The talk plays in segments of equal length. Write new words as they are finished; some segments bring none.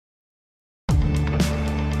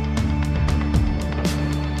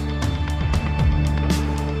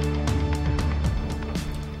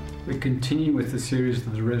continue with the series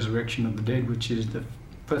of the resurrection of the dead, which is the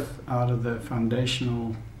fifth out of the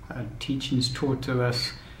foundational teachings taught to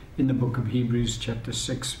us in the book of Hebrews, chapter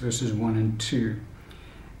 6, verses 1 and 2.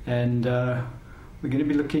 And we're going to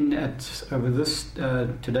be looking at, over this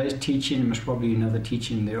today's teaching, and most probably another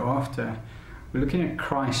teaching thereafter, we're looking at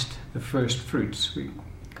Christ, the first fruits,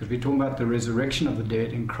 because we're talking about the resurrection of the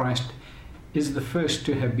dead, and Christ is the first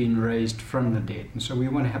to have been raised from the dead. And so we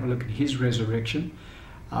want to have a look at his resurrection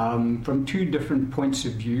from two different points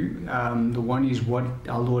of view. The one is what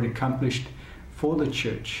our Lord accomplished for the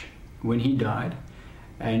church when he died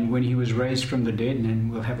and when he was raised from the dead, and then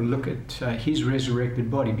we'll have a look at his resurrected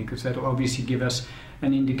body, because that will obviously give us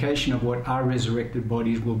an indication of what our resurrected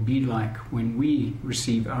bodies will be like when we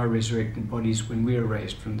receive our resurrected bodies when we are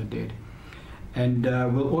raised from the dead. And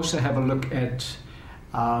we'll also have a look at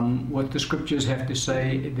what the scriptures have to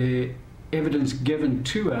say, the evidence given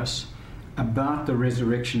to us about the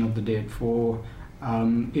resurrection of the dead. For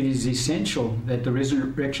it is essential that the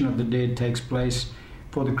resurrection of the dead takes place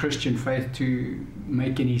for the Christian faith to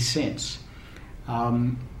make any sense.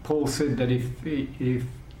 Paul said that if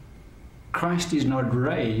Christ is not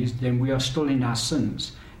raised, then we are still in our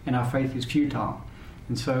sins and our faith is futile.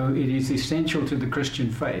 And so it is essential to the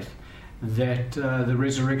Christian faith that the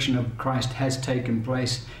resurrection of Christ has taken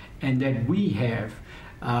place, and that we have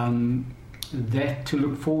that to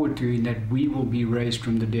look forward to, in that we will be raised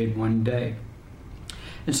from the dead one day.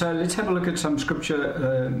 And so let's have a look at some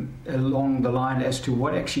scripture along the line as to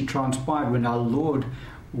what actually transpired when our Lord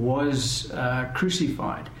was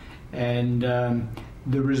crucified, and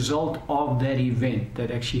the result of that event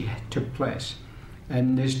that actually took place.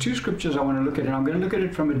 And there's two scriptures I want to look at, and I'm going to look at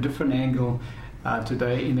it from a different angle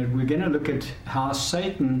today, in that we're going to look at how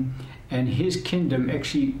Satan and his kingdom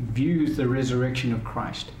actually views the resurrection of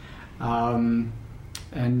Christ.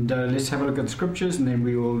 Let's have a look at the scriptures, and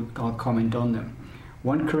then I'll comment on them.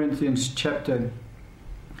 1 Corinthians chapter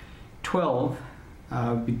 12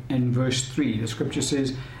 and verse 3, the scripture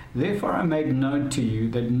says, "Therefore I make known to you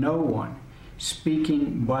that no one,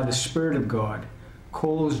 speaking by the Spirit of God,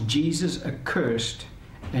 calls Jesus accursed,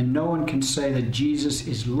 and no one can say that Jesus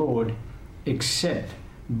is Lord except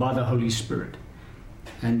by the Holy Spirit."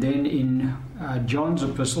 And then in John's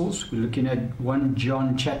epistles, we're looking at 1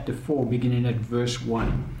 John chapter 4, beginning at verse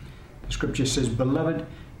 1. The scripture says, "Beloved,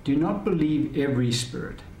 do not believe every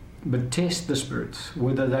spirit, but test the spirits,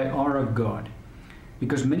 whether they are of God.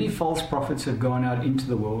 Because many false prophets have gone out into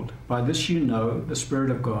the world. By this you know the Spirit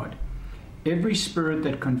of God. Every spirit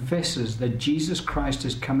that confesses that Jesus Christ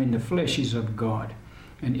has come in the flesh is of God.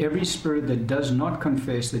 And every spirit that does not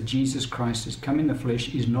confess that Jesus Christ has come in the flesh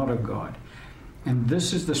is not of God. And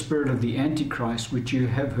this is the spirit of the Antichrist, which you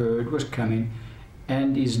have heard was coming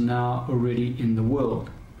and is now already in the world."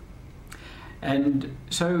 And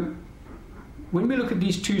so when we look at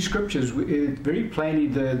these two scriptures, very plainly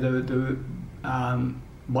the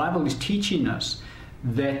Bible is teaching us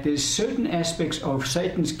that there's certain aspects of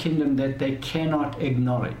Satan's kingdom that they cannot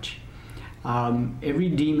acknowledge. Every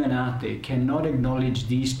demon out there cannot acknowledge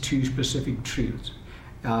these two specific truths.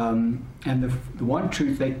 And the one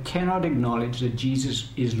truth, they cannot acknowledge that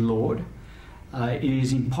Jesus is Lord. It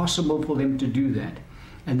is impossible for them to do that.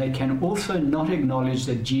 And they can also not acknowledge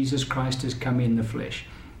that Jesus Christ has come in the flesh.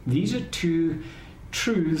 These are two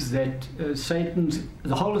truths that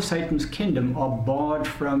the whole of Satan's kingdom are barred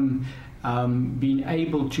from being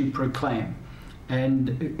able to proclaim.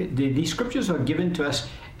 And these scriptures are given to us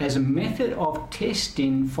as a method of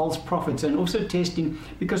testing false prophets, and also testing,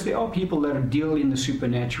 because there are people that deal in the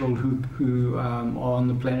supernatural who are on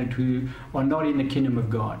the planet who are not in the kingdom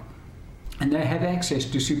of God, and they have access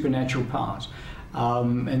to supernatural powers.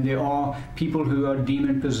 And there are people who are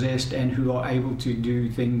demon possessed and who are able to do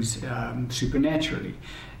things supernaturally.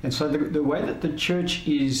 And so the way that the church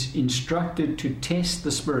is instructed to test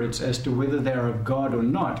the spirits as to whether they are of God or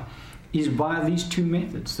not is by these two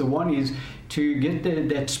methods. The one is to get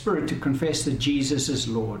that spirit to confess that Jesus is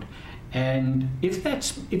Lord. And if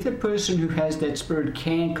the person who has that spirit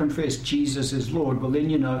can confess Jesus is Lord, well, then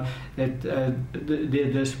you know that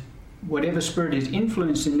this whatever spirit is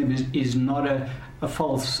influencing them is not a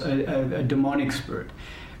false, a demonic spirit.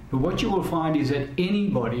 But what you will find is that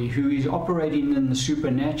anybody who is operating in the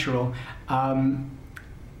supernatural,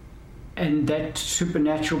 and that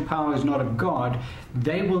supernatural power is not of God,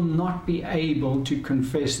 they will not be able to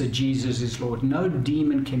confess that Jesus is Lord. No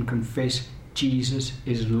demon can confess Jesus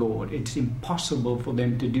is Lord. It's impossible for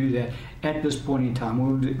them to do that at this point in time.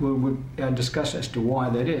 We'll discuss as to why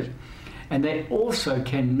that is. And they also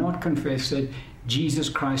cannot confess that Jesus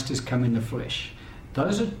Christ has come in the flesh.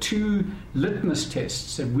 Those are two litmus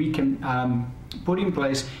tests that we can put in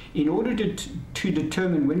place in order to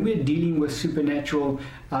determine when we're dealing with supernatural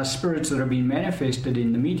spirits that are being manifested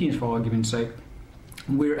in the meetings, for argument's sake,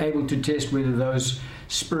 we're able to test whether those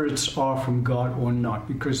spirits are from God or not,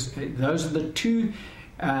 because those are the two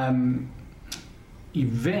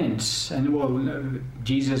events, and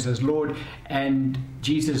Jesus as Lord and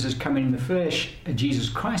Jesus is coming in the flesh, Jesus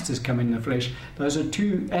Christ is coming in the flesh. Those are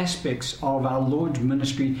two aspects of our Lord's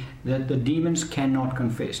ministry that the demons cannot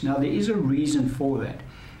confess. Now, there is a reason for that,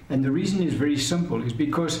 and the reason is very simple, is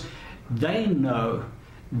because they know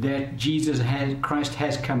that Christ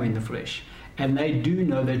has come in the flesh, and they do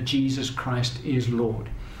know that Jesus Christ is Lord.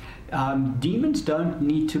 Demons don't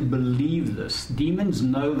need to believe this. Demons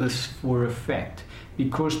know this for a fact,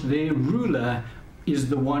 because their ruler is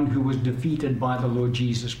the one who was defeated by the Lord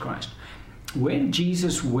Jesus Christ. When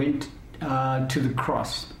Jesus went to the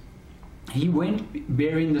cross, he went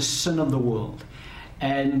bearing the sin of the world.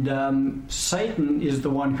 And Satan is the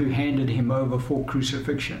one who handed him over for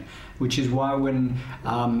crucifixion, which is why when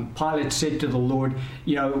Pilate said to the Lord,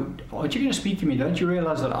 aren't you going to speak to me? Don't you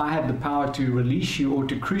realize that I have the power to release you or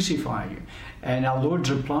to crucify you? And our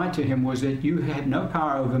Lord's reply to him was that you had no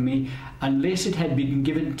power over me unless it had been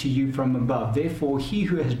given to you from above. Therefore, he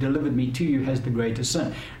who has delivered me to you has the greater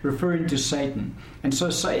sin, referring to Satan. And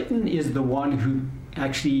so Satan is the one who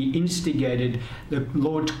actually instigated the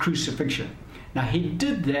Lord's crucifixion. Now, he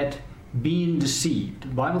did that being deceived. The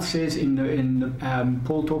Bible says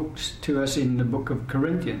Paul talks to us in the book of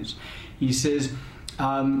Corinthians. He says,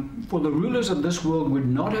 for the rulers of this world would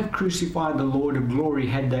not have crucified the Lord of glory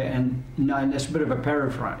had they, and that's a bit of a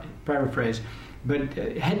paraphrase, but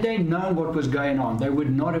had they known what was going on, they would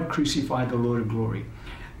not have crucified the Lord of glory.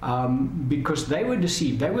 Because they were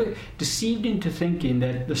deceived. They were deceived into thinking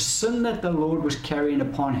that the sin that the Lord was carrying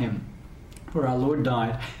upon him, for our Lord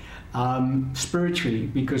died, spiritually,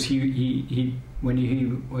 because he when he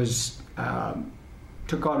was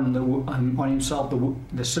took on himself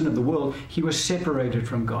the sin of the world, he was separated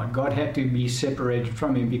from God. God had to be separated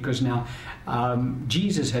from him because now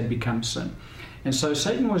Jesus had become sin. And so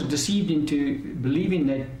Satan was deceived into believing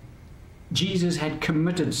that Jesus had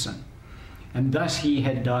committed sin, and thus he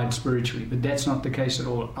had died spiritually. But that's not the case at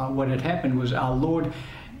all. What had happened was our Lord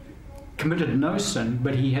committed no sin,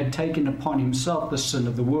 but he had taken upon himself the sin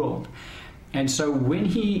of the world. And so when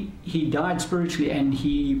he died spiritually and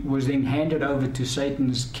he was then handed over to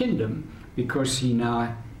Satan's kingdom, because he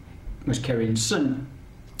now was carrying sin,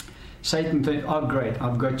 Satan thought, oh great,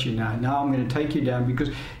 I've got you now. Now I'm going to take you down, because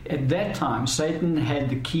at that time Satan had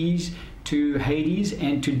the keys to Hades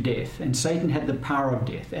and to death, and Satan had the power of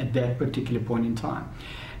death at that particular point in time.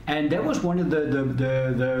 And that was one of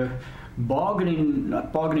the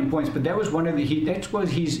not bargaining points, but that was one of that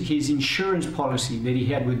was his insurance policy that he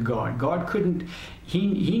had with God. God couldn't,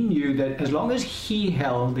 he knew that as long as he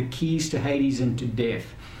held the keys to Hades and to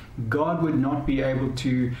death, God would not be able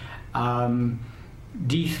to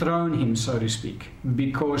dethrone him, so to speak,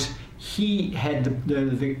 because he had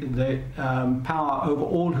the power over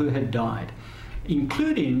all who had died,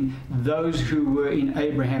 including those who were in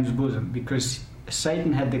Abraham's bosom, because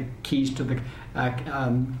Satan had the keys to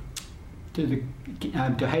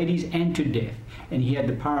Hades and to death, and he had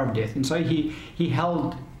the power of death, and so he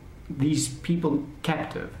held these people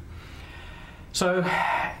captive. So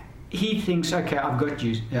he thinks, okay, I've got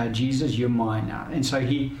you, Jesus, you're mine now. And so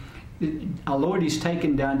our Lord is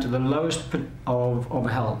taken down to the lowest pit of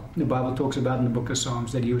hell. The Bible talks about in the book of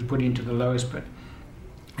Psalms that he was put into the lowest pit.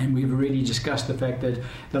 And we've already discussed the fact that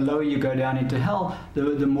the lower you go down into hell,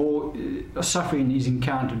 the more suffering is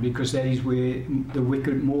encountered, because that is where the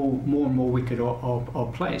wicked, more and more wicked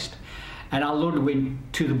are placed. And our Lord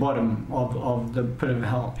went to the bottom of the pit of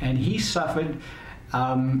hell, and he suffered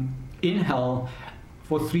in hell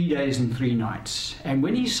for 3 days and 3 nights. And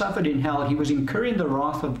when he suffered in hell, he was incurring the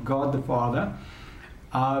wrath of God the Father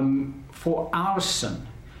for our sin.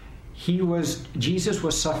 Jesus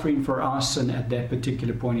was suffering for our sin at that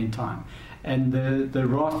particular point in time. And the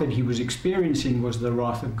wrath that he was experiencing was the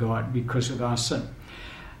wrath of God because of our sin.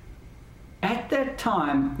 At that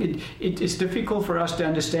time, it is difficult for us to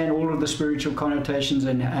understand all of the spiritual connotations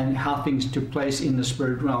and how things took place in the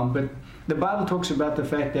spirit realm. But the Bible talks about the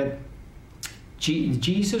fact that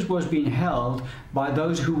Jesus was being held by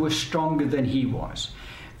those who were stronger than he was.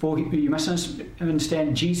 For you must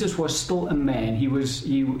understand, Jesus was still a man. He was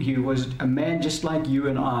a man just like you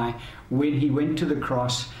and I when he went to the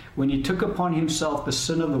cross, when he took upon himself the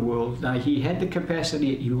sin of the world. Now, he had the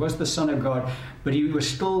capacity, he was the Son of God, but he was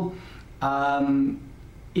still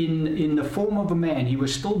in the form of a man. He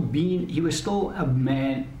was still a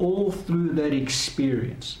man all through that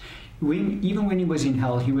experience. Even when he was in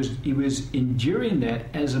hell, he was enduring that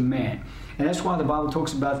as a man. And that's why the Bible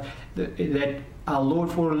talks about that our Lord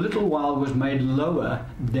for a little while was made lower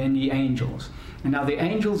than the angels. And now the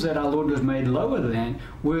angels that our Lord was made lower than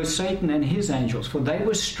were Satan and his angels, for they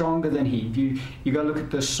were stronger than he. If you go look at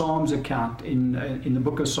the Psalms account in the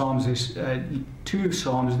book of Psalms, there's 2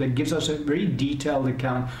 Psalms that gives us a very detailed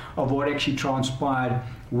account of what actually transpired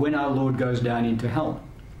when our Lord goes down into hell.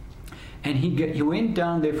 And he went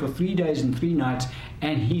down there for 3 days and 3 nights,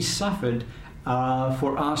 and he suffered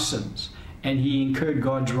for our sins, and he incurred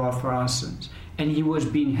God's wrath for our sins. And he was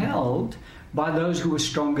being held by those who were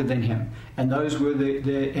stronger than him, and those were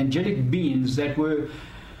the angelic beings that were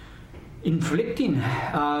inflicting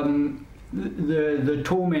the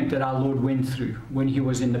torment that our Lord went through when he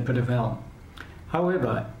was in the pit of hell.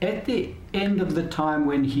 However, at the end of the time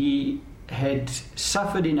when he had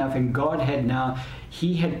suffered enough, and God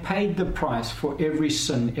he had paid the price for every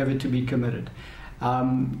sin ever to be committed.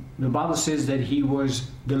 The Bible says that he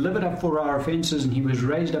was delivered up for our offenses and he was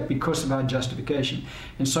raised up because of our justification.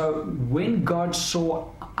 And so when God saw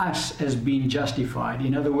us as being justified,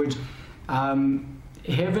 in other words,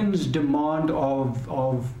 heaven's demand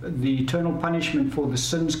of the eternal punishment for the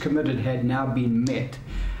sins committed had now been met,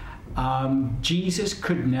 Jesus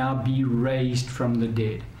could now be raised from the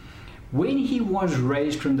dead. When he was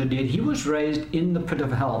raised from the dead, he was raised in the pit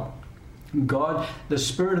of hell. God, the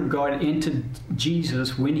Spirit of God, entered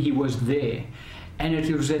Jesus when he was there. And it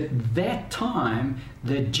was at that time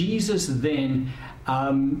that Jesus then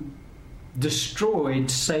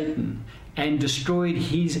destroyed Satan and destroyed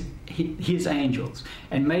his angels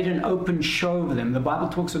and made an open show of them. The Bible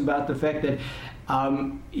talks about the fact that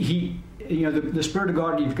the Spirit of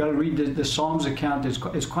God, you've got to read the Psalms account,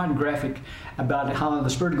 it's quite graphic about how the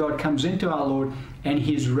Spirit of God comes into our Lord and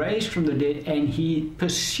he's raised from the dead and he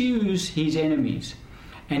pursues his enemies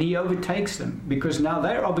and he overtakes them, because now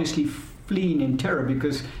they're obviously fleeing in terror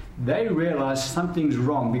because they realize something's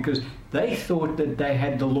wrong, because they thought that they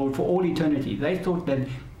had the Lord for all eternity. They thought that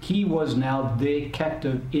he was now their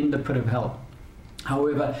captive in the pit of hell.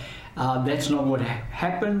 However, that's not what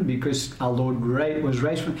happened, because our Lord was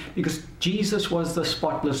raised from, because Jesus was the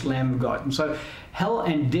spotless Lamb of God. And so hell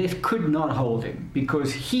and death could not hold him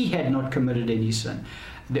because he had not committed any sin.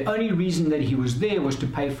 The only reason that he was there was to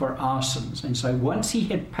pay for our sins. And so once he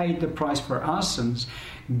had paid the price for our sins,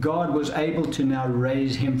 God was able to now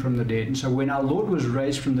raise him from the dead. And so when our Lord was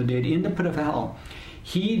raised from the dead in the pit of hell,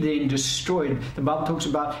 he then destroyed, the Bible talks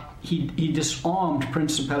about, he disarmed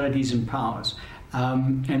principalities and powers.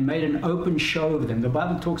 And made an open show of them. The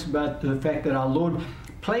Bible talks about the fact that our Lord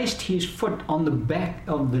placed his foot on the back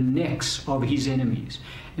of the necks of his enemies.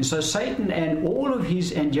 And so Satan and all of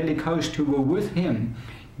his angelic host who were with him,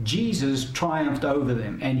 Jesus triumphed over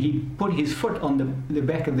them, and he put his foot on the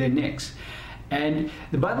back of their necks. And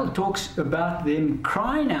the Bible talks about them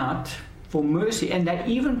crying out for mercy, and they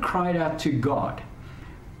even cried out to God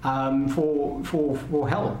for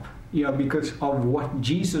help. Because of what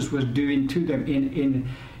Jesus was doing to them in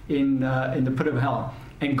the pit of hell.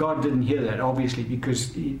 And God didn't hear that, obviously,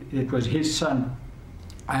 because it was his son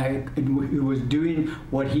who was doing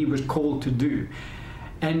what he was called to do.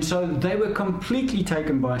 And so they were completely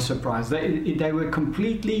taken by surprise. They were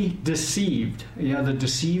completely deceived. The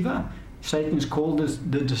deceiver, Satan's called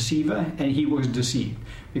the deceiver, and he was deceived.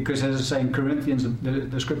 Because as I say in Corinthians,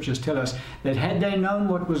 the scriptures tell us that had they known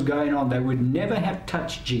what was going on, they would never have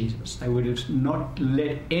touched Jesus. They would have not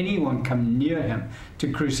let anyone come near him to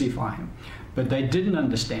crucify him. But they didn't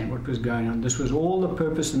understand what was going on. This was all the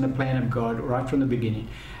purpose and the plan of God right from the beginning.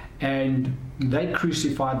 And they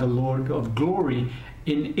crucified the Lord of glory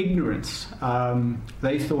in ignorance.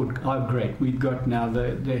 They thought, oh great, we've got now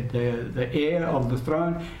the heir of the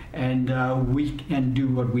throne, and we can do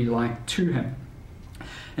what we like to him.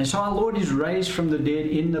 And so our Lord is raised from the dead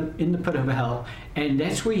in the pit of hell, and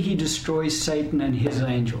that's where he destroys Satan and his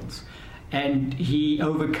angels, and he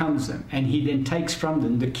overcomes them, and he then takes from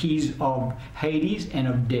them the keys of Hades and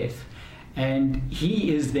of death. And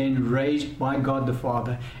he is then raised by God the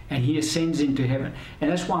Father, and he ascends into heaven. And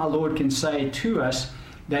that's why our Lord can say to us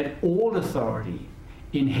that all authority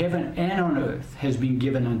in heaven and on earth has been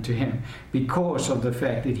given unto him, because of the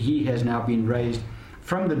fact that he has now been raised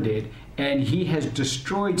from the dead, and he has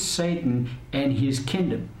destroyed Satan and his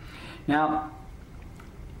kingdom. Now,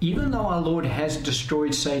 even though our Lord has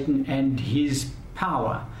destroyed Satan and his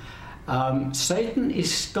power, Satan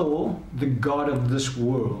is still the god of this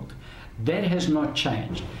world. That has not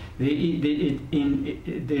changed.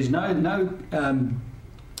 There's no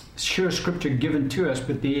sure scripture given to us,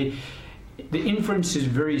 but the inference is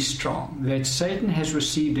very strong that Satan has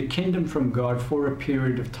received a kingdom from God for a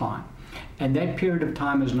period of time, and that period of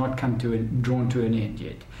time has not drawn to an end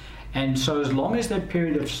yet. And so as long as that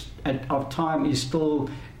period of time is still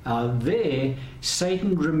there,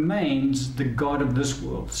 Satan remains the god of this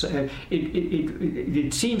world. So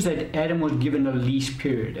it seems that Adam was given a lease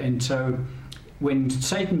period, and so when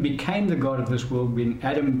Satan became the god of this world, when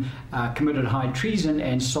Adam committed high treason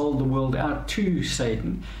and sold the world out to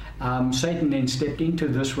Satan, Satan then stepped into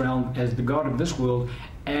this realm as the god of this world,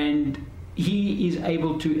 and he is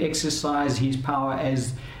able to exercise his power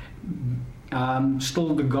as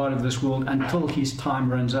still the god of this world until his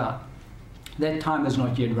time runs out. That time has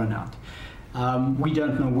not yet run out. We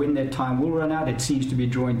don't know when that time will run out. It seems to be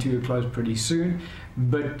drawing to a close pretty soon,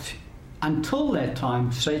 but until that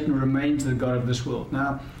time, Satan remains the god of this world.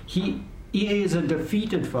 Now, he is a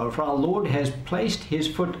defeated foe, for our Lord has placed his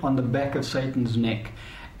foot on the back of Satan's neck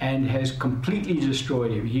and has completely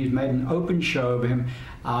destroyed him. He's made an open show of him.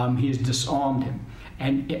 He has disarmed him.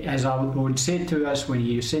 And as our Lord said to us when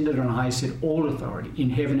he ascended on high, he said, all authority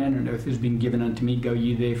in heaven and on earth has been given unto me. Go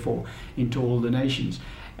ye therefore into all the nations.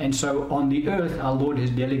 And so on the earth, our Lord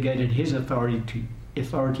has delegated his authority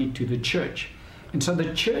to the church. And so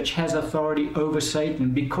the church has authority over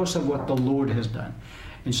Satan because of what the Lord has done.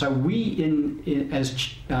 And so we,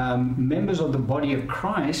 as members of the body of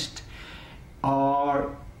Christ, are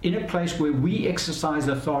in a place where we exercise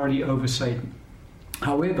authority over Satan.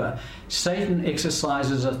 However, Satan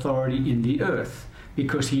exercises authority in the earth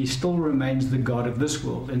because he still remains the god of this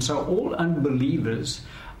world. And so all unbelievers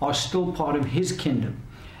are still part of his kingdom.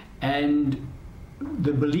 And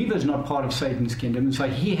the believer is not part of Satan's kingdom, and so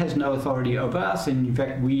he has no authority over us. And in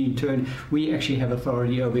fact, we actually have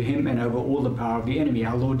authority over him and over all the power of the enemy.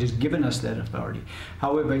 Our Lord has given us that authority.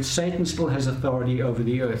 However, Satan still has authority over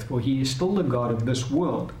the earth, for he is still the god of this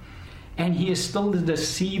world. And he is still the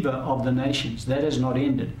deceiver of the nations. That has not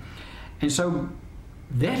ended. And so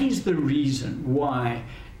that is the reason why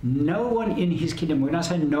no one in his kingdom, when I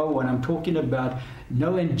say no one, I'm talking about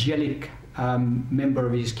no angelic member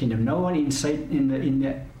of his kingdom, no one in Satan, in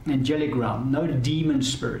the angelic realm, no demon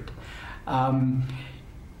spirit,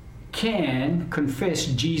 can confess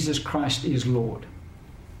Jesus Christ is Lord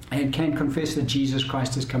and can confess that Jesus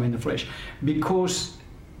Christ has come in the flesh. Because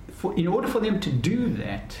in order for them to do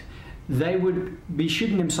that, they would be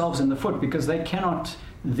shooting themselves in the foot, because they cannot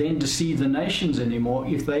then deceive the nations anymore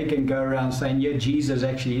if they can go around saying, yeah, Jesus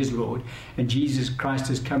actually is Lord and Jesus Christ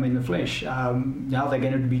has come in the flesh. Now they're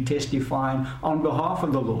going to be testifying on behalf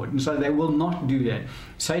of the Lord, and so they will not do that.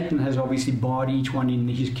 Satan has obviously barred each one in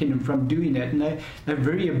his kingdom from doing that, and they're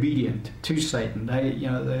very obedient to Satan.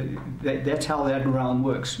 That's how that realm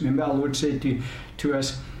works. Remember, our Lord said to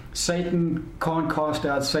us, Satan can't cast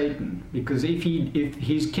out Satan, because if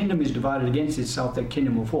his kingdom is divided against itself, that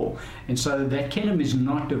kingdom will fall. And so that kingdom is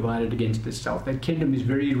not divided against itself. That kingdom is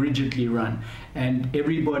very rigidly run, and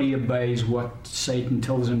everybody obeys what Satan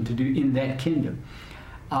tells them to do in that kingdom.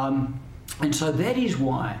 And so that is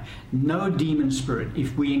why no demon spirit,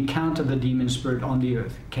 if we encounter the demon spirit on the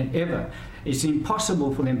earth, can ever, it's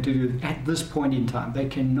impossible for them to do it at this point in time. They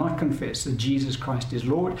cannot confess that Jesus Christ is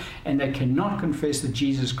Lord, and they cannot confess that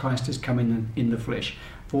Jesus Christ has come in the flesh.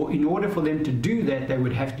 For in order for them to do that, they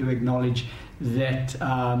would have to acknowledge that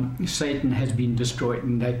Satan has been destroyed,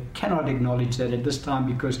 and they cannot acknowledge that at this time,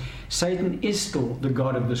 because Satan is still the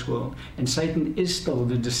god of this world, and Satan is still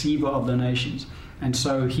the deceiver of the nations. And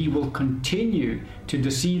so he will continue to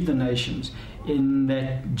deceive the nations in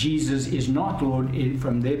that Jesus is not Lord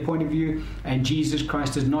from their point of view, and Jesus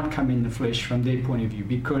Christ has not come in the flesh from their point of view,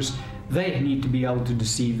 because they need to be able to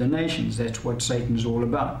deceive the nations. That's what Satan's all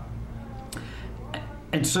about.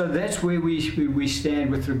 And so that's where we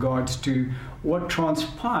stand with regards to what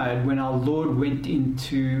transpired when our Lord went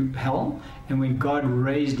into hell and when God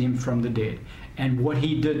raised him from the dead, and what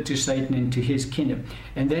he did to Satan and to his kingdom.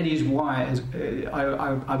 And that is why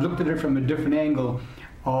I've looked at it from a different angle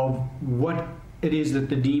of what it is that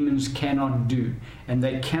the demons cannot do, and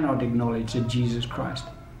they cannot acknowledge that Jesus Christ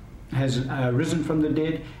has risen from the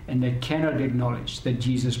dead, and they cannot acknowledge that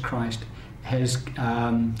Jesus Christ has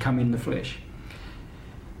come in the flesh.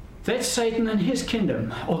 That's Satan and his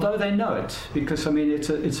kingdom, although they know it, because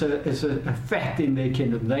it's a fact in their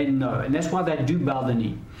kingdom. They know, and that's why they do bow the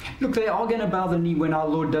knee. Look, they are going to bow the knee when our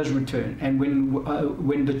Lord does return, and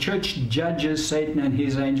when the church judges Satan and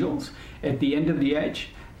his angels at the end of the age,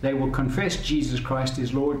 they will confess Jesus Christ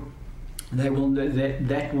is Lord. They will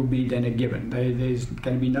that will be then a given. There's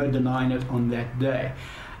going to be no denying it on that day.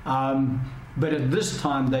 But at this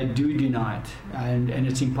time they do deny it, and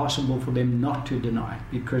it's impossible for them not to deny it,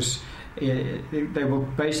 because they will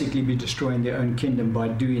basically be destroying their own kingdom by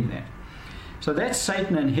doing that. So that's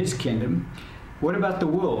Satan and his kingdom. What about the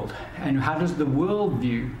world? And how does the world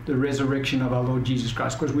view the resurrection of our Lord Jesus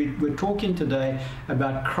Christ? Because we're talking today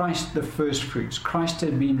about Christ, the first fruits. Christ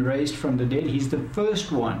had been raised from the dead. He's the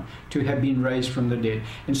first one to have been raised from the dead.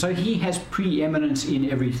 And so he has preeminence in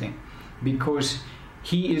everything, because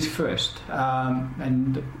he is first.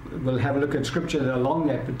 And we'll have a look at scripture along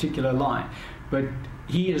that particular line. But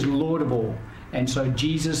he is Lord of all. And so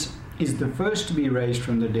Jesus is the first to be raised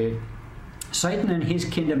from the dead. Satan and his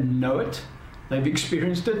kingdom know it. They've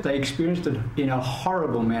experienced it. They experienced it in a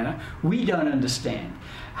horrible manner. We don't understand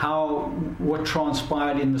what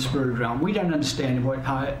transpired in the spirit realm. We don't understand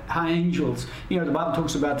how angels, the Bible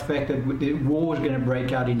talks about the fact that the war is going to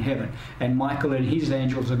break out in heaven, and Michael and his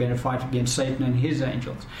angels are going to fight against Satan and his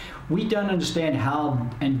angels. We don't understand how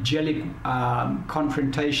angelic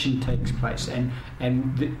confrontation takes place, and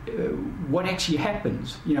what actually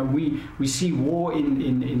happens. We see war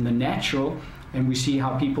in the natural, and we see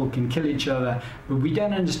how people can kill each other, but we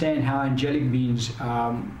don't understand how angelic beings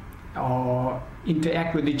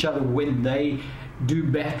interact with each other when they do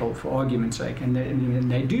battle, for argument's sake, and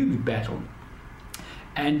they do battle.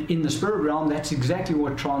 And in the spirit realm, that's exactly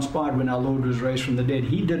what transpired when our Lord was raised from the dead.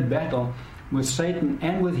 He did battle with Satan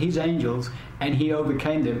and with his angels, and he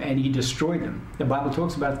overcame them, and he destroyed them. The Bible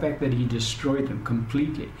talks about the fact that he destroyed them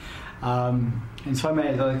completely. And so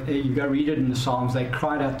you go read it in the Psalms, they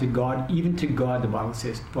cried out to God, even to God, the Bible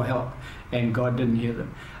says, for help, and God didn't hear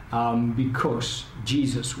them, because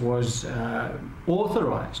Jesus was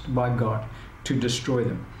authorized by God to destroy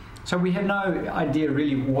them. So we have no idea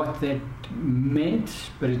really what that meant,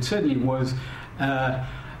 but it certainly was an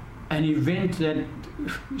event that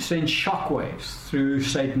sent shockwaves through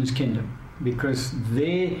Satan's kingdom, because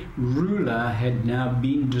their ruler had now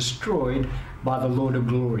been destroyed by the Lord of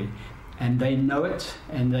glory. And they know it,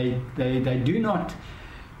 and they do not,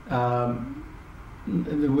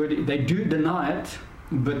 they do deny it,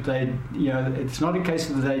 but it's not a case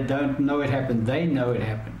that they don't know it happened. They know it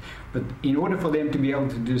happened. But in order for them to be able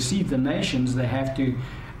to deceive the nations, they have to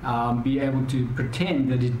be able to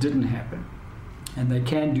pretend that it didn't happen. And they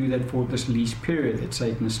can do that for this least period that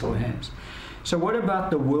Satan still has. So what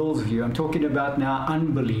about the world's view? I'm talking about now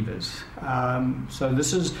unbelievers. So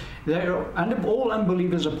all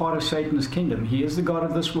unbelievers are part of Satan's kingdom. He is the God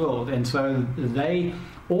of this world. And so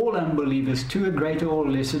all unbelievers, to a greater or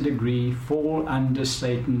lesser degree, fall under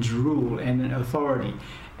Satan's rule and authority.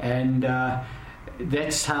 And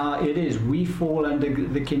that's how it is. We fall under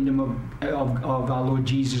the kingdom of our Lord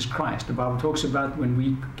Jesus Christ. The Bible talks about when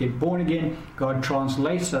we get born again, God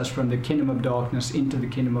translates us from the kingdom of darkness into the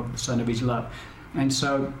kingdom of the Son of His love. And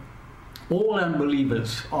so all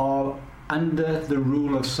unbelievers are under the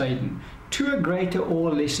rule of Satan, to a greater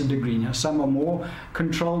or lesser degree. Now, some are more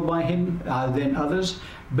controlled by him than others,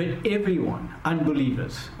 but everyone,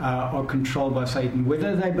 unbelievers, are controlled by Satan,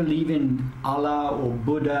 whether they believe in Allah or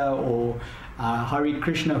Buddha or Hare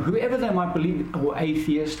Krishna, whoever they might believe, or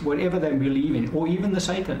atheist, whatever they believe in, or even the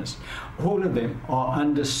Satanists. All of them are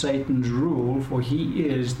under Satan's rule, for he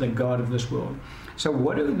is the God of this world. So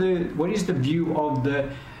what is the view of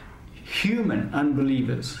the human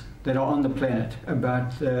unbelievers that are on the planet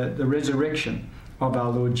about the resurrection of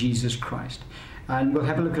our Lord Jesus Christ? And we'll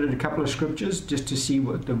have a look at a couple of scriptures just to see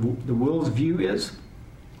what the world's view is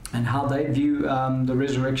and how they view the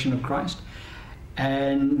resurrection of Christ.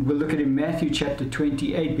 And we'll look at in Matthew chapter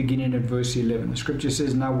 28, beginning at verse 11. The scripture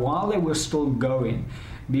says, "Now while they were still going,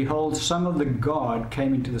 behold, some of the guard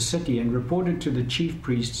came into the city and reported to the chief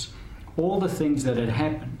priests all the things that had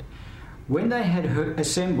happened. When they had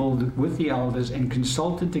assembled with the elders and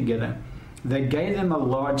consulted together, they gave a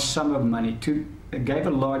large sum of money to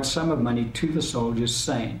the soldiers,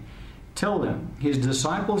 saying, 'Tell them, his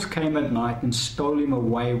disciples came at night and stole him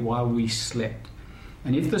away while we slept.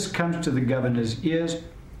 And if this comes to the governor's ears,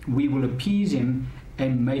 we will appease him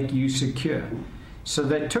and make you secure.' So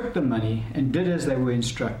they took the money and did as they were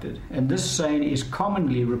instructed. And this saying is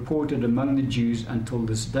commonly reported among the Jews until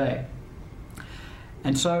this day."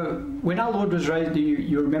 And so when our Lord was raised,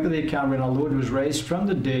 you remember the account when our Lord was raised from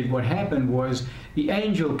the dead, what happened was the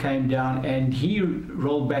angel came down and he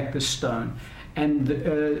rolled back the stone. And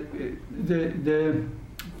the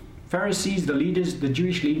Pharisees, the leaders, the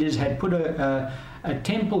Jewish leaders had put a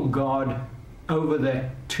temple guard over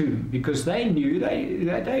that tomb, because they knew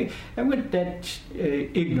they weren't that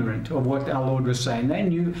ignorant of what our Lord was saying. They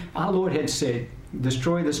knew our Lord had said,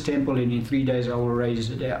 "Destroy this temple and in 3 days I will raise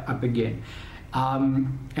it up again."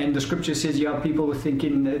 And the scripture says, people were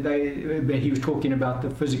thinking that he was talking about the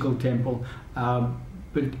physical temple,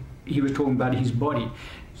 but he was talking about his body.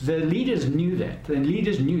 The leaders knew that. The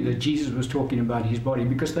leaders knew that Jesus was talking about his body,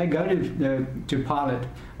 because they go to Pilate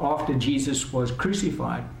after Jesus was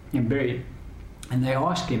crucified and buried, and they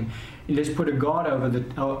ask him, let's put a guard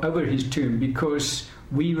over his tomb, because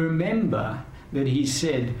we remember that he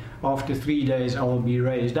said, after 3 days I will be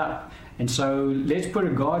raised up. And so let's put a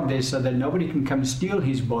guard there so that nobody can come steal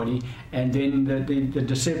his body, and then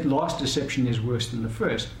the last deception is worse than the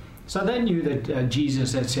first. So they knew that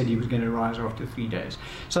Jesus had said he was going to rise after 3 days.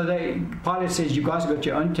 So Pilate says, you guys got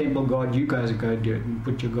your own temple guard, you guys go do it and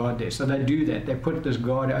put your guard there. So they do that. They put this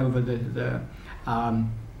guard over the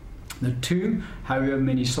tomb, however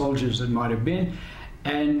many soldiers it might have been.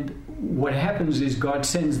 And what happens is God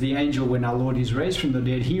sends the angel when our Lord is raised from the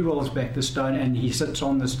dead. He rolls back the stone and he sits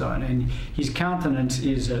on the stone, and his countenance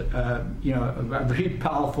is a very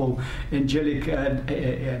powerful angelic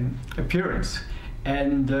appearance.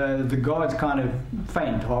 And the guards kind of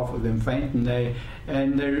faint, half of them faint, and they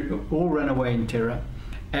all run away in terror.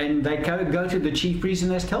 And they go to the chief priests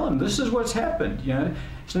and they tell them, this is what's happened.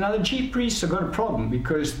 So now the chief priests have got a problem,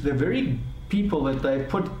 because the very people that they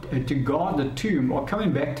put to guard the tomb are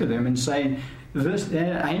coming back to them and saying, this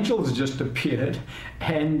angel's just appeared,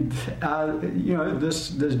 and this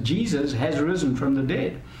Jesus has risen from the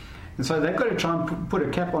dead. And so they've got to try and put a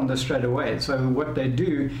cap on this straight away. So what they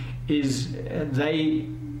do is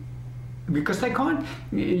because they can't,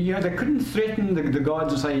 they couldn't threaten the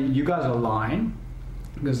guards and say, you guys are lying,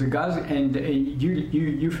 because the guys and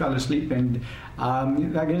you fell asleep, and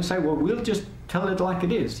they're going to say, well, we'll just tell it like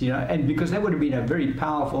it is, and because that would have been a very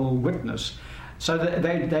powerful witness. So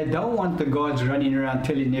they don't want the guards running around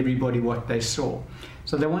telling everybody what they saw.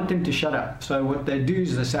 So they want them to shut up. So what they do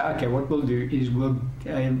is they say, okay, what we'll do is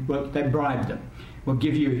they bribe them. We'll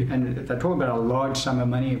give you, and they talk about a large sum of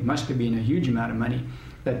money, it must have been a huge amount of money,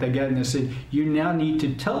 that they gave, and they said, you now need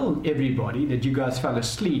to tell everybody that you guys fell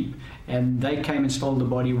asleep and they came and stole the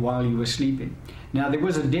body while you were sleeping. Now there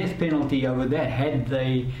was a death penalty over that had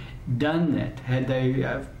they done that, had they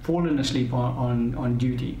fallen asleep on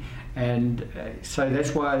duty. And so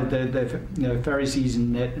that's why the Pharisees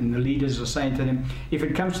and the leaders are saying to them, if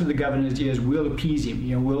it comes to the governor's ears, we'll appease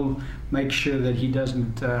him. We'll make sure that he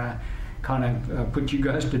doesn't put you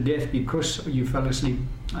guys to death because you fell asleep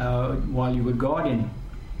while you were guarding.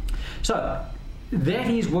 So that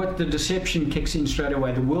is what the deception kicks in straight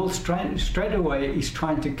away. The world straight away is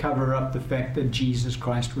trying to cover up the fact that Jesus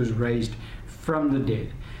Christ was raised from the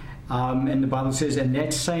dead. And the Bible says, and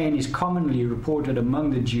that saying is commonly reported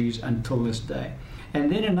among the Jews until this day. And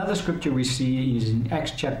then another scripture we see is in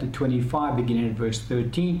Acts chapter 25, beginning at verse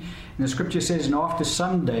 13. And the scripture says, and after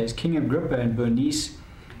some days, King Agrippa and Bernice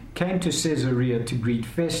came to Caesarea to greet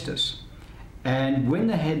Festus. And when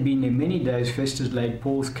they had been there many days, Festus laid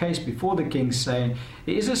Paul's case before the king, saying,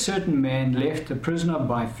 there is a certain man left a prisoner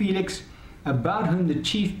by Felix, about whom the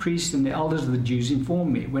chief priests and the elders of the Jews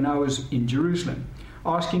informed me when I was in Jerusalem,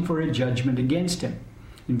 asking for a judgment against him.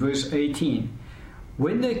 In verse 18,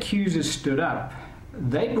 when the accusers stood up,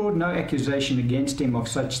 they brought no accusation against him of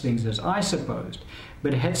such things as I supposed,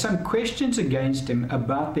 but had some questions against him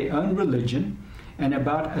about their own religion and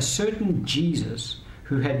about a certain Jesus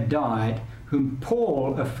who had died, whom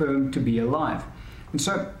Paul affirmed to be alive. And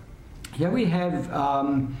so here we have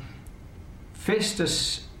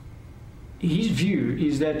Festus. His view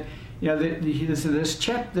is that this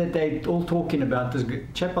chap that they're all talking about, this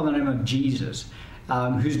chap by the name of Jesus,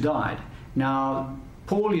 who's died. Now,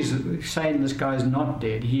 Paul is saying this guy is not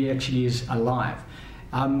dead. He actually is alive.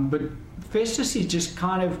 But Festus is just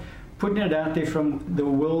kind of putting it out there from the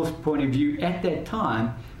world's point of view at that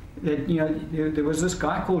time, that there was this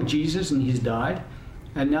guy called Jesus and he's died,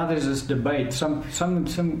 and now there's this debate. Some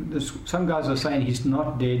guys are saying he's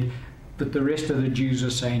not dead, but the rest of the Jews are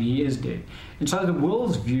saying he is dead. And so the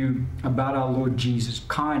world's view about our Lord Jesus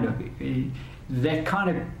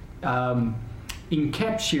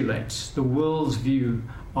encapsulates the world's view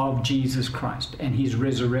of Jesus Christ and his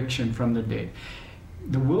resurrection from the dead.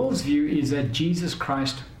 The world's view is that Jesus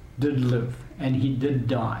Christ did live and he did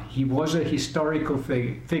die. He was a historical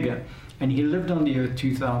figure and he lived on the earth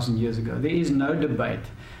 2,000 years ago. There is no debate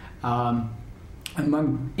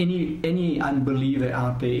among any unbeliever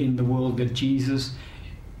out there in the world that Jesus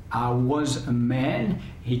was a man.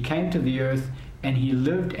 He came to the earth and he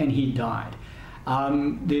lived and he died.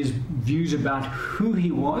 There's views about who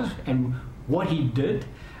he was and what he did.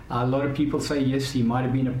 A lot of people say yes, he might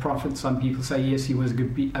have been a prophet. Some people say yes, he was a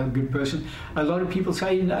good person. A lot of people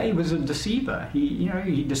say no, he was a deceiver.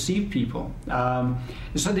 He deceived people.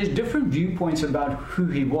 So there's different viewpoints about who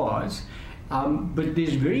he was, but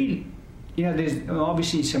there's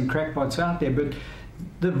obviously some crackpots out there, but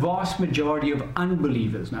the vast majority of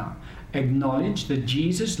unbelievers now acknowledge that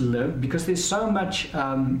Jesus lived, because there's so much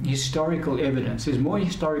historical evidence. There's more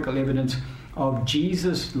historical evidence of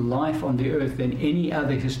Jesus' life on the earth than any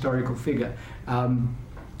other historical figure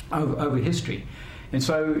over history. And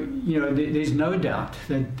so, there's no doubt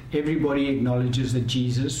that everybody acknowledges that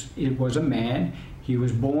Jesus was a man. He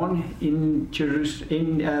was born in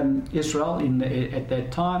Israel at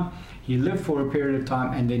that time. He lived for a period of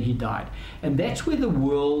time, and then he died. And that's where the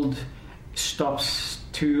world stops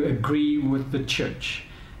to agree with the church.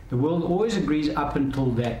 The world always agrees up until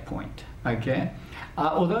that point. Okay?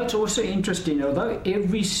 Although it's also interesting, although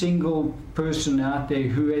every single person out there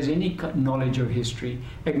who has any knowledge of history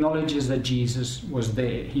acknowledges that Jesus was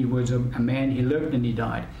there. He was a man, he lived and he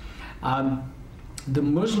died. The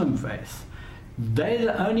Muslim faith, they're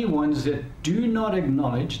the only ones that do not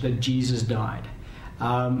acknowledge that Jesus died.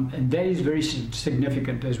 And that is very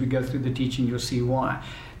significant. As we go through the teaching, you'll see why.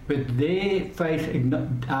 But their faith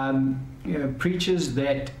preaches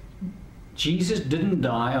that Jesus didn't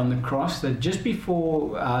die on the cross, that just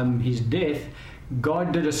before his death,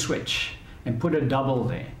 God did a switch and put a double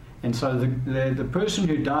there. And so the person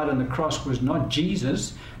who died on the cross was not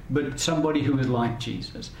Jesus, but somebody who was like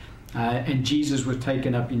Jesus. And Jesus was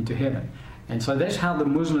taken up into heaven. And so that's how the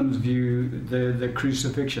Muslims view the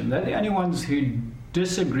crucifixion. They're the only ones who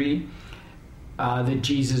disagree that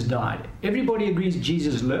Jesus died. Everybody agrees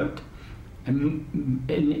Jesus lived, and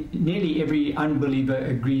nearly every unbeliever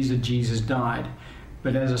agrees that Jesus died.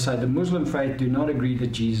 But as I say, the Muslim faith do not agree that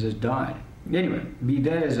Jesus died. Anyway, be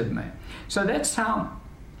that as it may. So that's how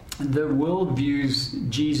the world views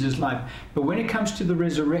Jesus' life. But when it comes to the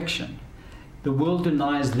resurrection, the world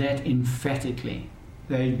denies that emphatically.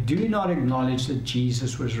 They do not acknowledge that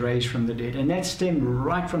Jesus was raised from the dead. And that stemmed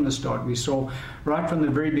right from the start. We saw right from the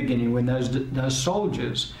very beginning when those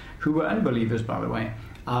soldiers, who were unbelievers, by the way,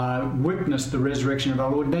 witnessed the resurrection of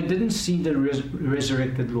our Lord. They didn't see the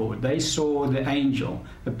resurrected Lord. They saw the angel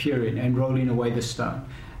appearing and rolling away the stone.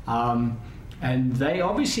 And they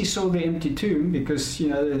obviously saw the empty tomb because,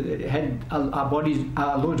 had our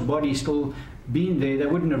Lord's body still been there, they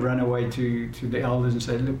wouldn't have run away to the elders and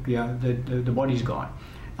said, look, the body's gone.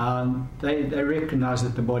 They recognized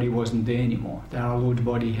that the body wasn't there anymore, that our Lord's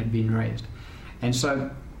body had been raised. And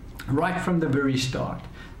so right from the very start,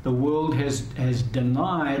 the world has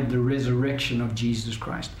denied the resurrection of Jesus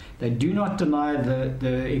Christ. They do not deny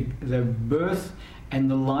the birth and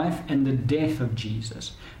the life and the death of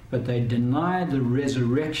Jesus, but they deny the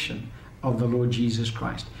resurrection of the Lord Jesus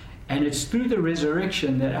Christ. And it's through the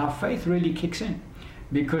resurrection that our faith really kicks in,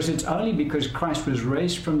 because it's only because Christ was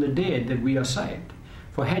raised from the dead that we are saved.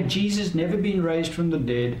 For had Jesus never been raised from the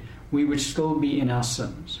dead, we would still be in our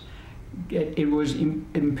sins. It was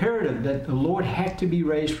imperative that the Lord had to be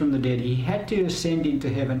raised from the dead. He had to ascend into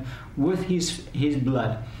heaven with his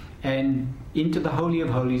blood and into the Holy of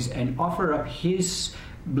Holies and offer up his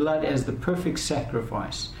blood as the perfect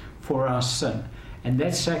sacrifice for our sin. And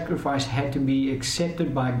that sacrifice had to be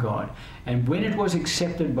accepted by God. And when it was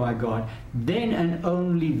accepted by God, then and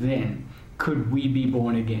only then could we be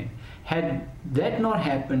born again. Had that not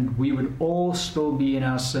happened, we would all still be in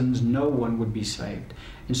our sins. No one would be saved.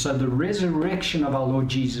 And so the resurrection of our Lord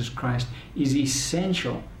Jesus Christ is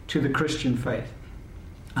essential to the Christian faith.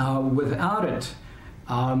 Without it,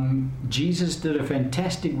 Jesus did a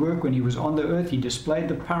fantastic work when he was on the earth. He displayed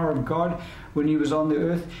the power of God when he was on the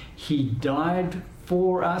earth. He died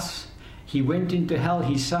for us. He went into hell.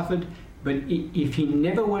 He suffered. But if he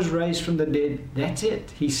never was raised from the dead, that's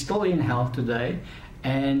it. He's still in hell today.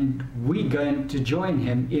 And we're going to join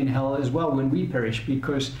him in hell as well when we perish,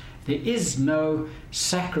 because there is no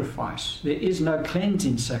sacrifice. There is no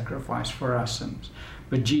cleansing sacrifice for our sins.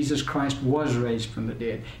 But Jesus Christ was raised from the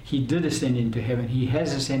dead. He did ascend into heaven. He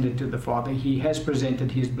has ascended to the Father. He has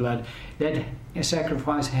presented his blood. That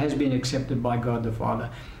sacrifice has been accepted by God the Father.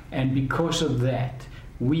 And because of that,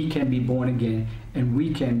 we can be born again, and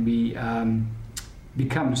we can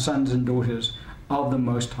become sons and daughters of the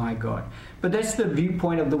Most High God. But that's the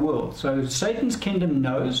viewpoint of the world. So Satan's kingdom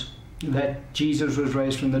knows that Jesus was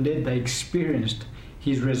raised from the dead. They experienced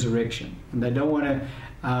his resurrection, and they don't want to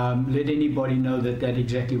let anybody know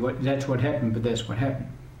that's what happened, but that's what happened.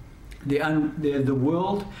 The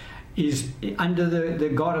world is under the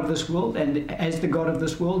God of this world, and as the God of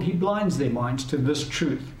this world, he blinds their minds to this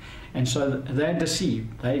truth. And so they're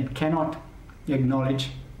deceived. They cannot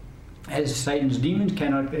acknowledge As Satan's demons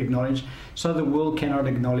cannot acknowledge, so the world cannot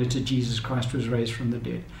acknowledge that Jesus Christ was raised from the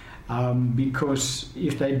dead. Because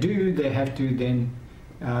if they do, they have to then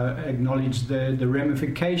acknowledge the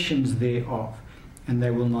ramifications thereof, and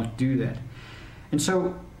they will not do that. And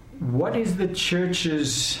so, what is the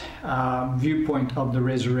church's viewpoint of the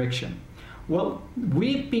resurrection? Well,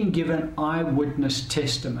 we've been given eyewitness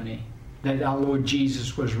testimony that our Lord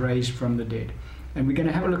Jesus was raised from the dead. And we're going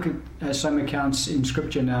to have a look at some accounts in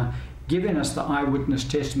Scripture now giving us the eyewitness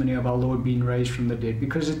testimony of our Lord being raised from the dead,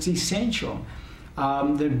 because it's essential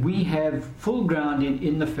that we have full ground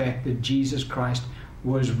in the fact that Jesus Christ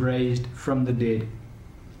was raised from the dead.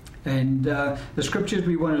 And the Scriptures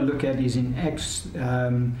we want to look at is in Acts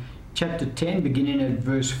chapter 10, beginning at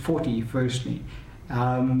verse 40, firstly.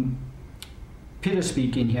 Peter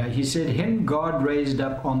speaking here, he said, "Him God raised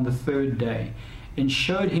up on the third day, and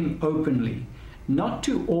showed him openly, not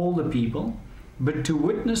to all the people, but to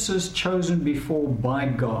witnesses chosen before by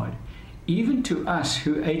God, even to us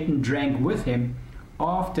who ate and drank with him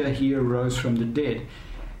after he arose from the dead."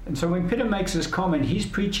 And so when Peter makes this comment, he's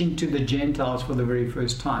preaching to the Gentiles for the very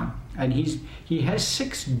first time. And he has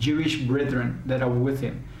 6 Jewish brethren that are with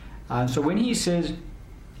him. So when he says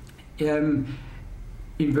in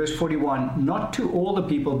verse 41, "Not to all the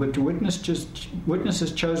people, but to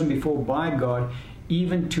witnesses chosen before by God,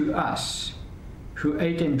 even to us, who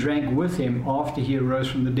ate and drank with him after he arose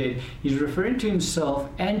from the dead," he's referring to himself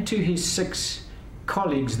and to his 6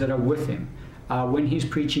 colleagues that are with him when he's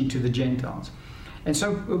preaching to the Gentiles. And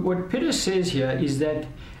so what Peter says here is that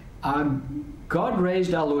God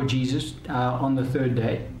raised our Lord Jesus on the third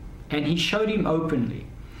day, and he showed him openly,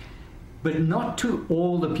 but not to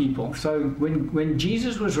all the people. So when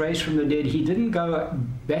Jesus was raised from the dead, he didn't go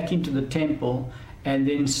back into the temple and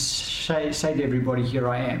then say to everybody, "Here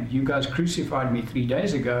I am. You guys crucified me 3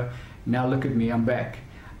 days ago. Now look at me, I'm back."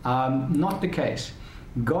 Not the case.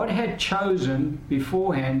 God had chosen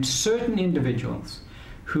beforehand certain individuals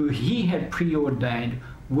who he had preordained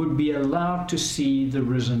would be allowed to see the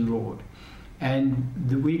risen Lord. And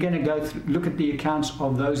we're going to look at the accounts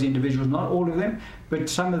of those individuals, not all of them, but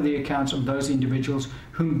some of the accounts of those individuals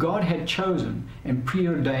whom God had chosen and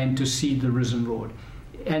preordained to see the risen Lord.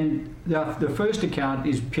 And the first account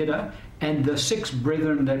is Peter and the 6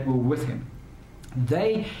 brethren that were with him.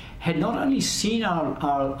 They had not only seen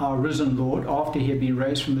our risen Lord after he had been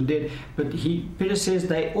raised from the dead, but Peter says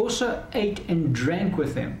they also ate and drank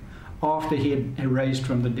with him after he had raised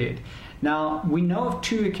from the dead. Now, we know of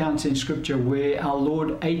 2 accounts in Scripture where our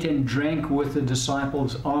Lord ate and drank with the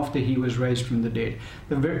disciples after he was raised from the dead.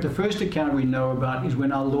 The first account we know about is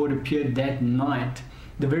when our Lord appeared that night,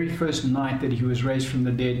 the very first night that he was raised from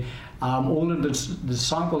the dead. All of the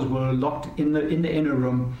disciples were locked in the inner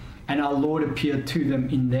room, and our Lord appeared to them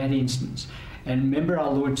in that instance. And remember,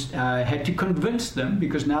 our Lord had to convince them,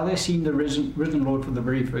 because now they're seeing the risen Lord for the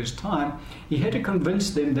very first time. He had to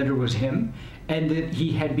convince them that it was him and that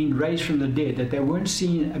he had been raised from the dead, that they weren't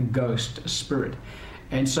seeing a ghost, a spirit.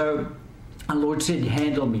 And so our Lord said,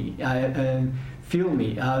 "Handle me, feel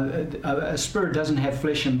me. A spirit doesn't have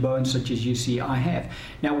flesh and bones such as you see I have."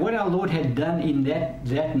 Now, what our Lord had done in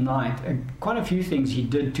that night, quite a few things he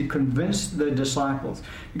did to convince the disciples.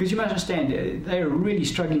 Because you must understand, they are really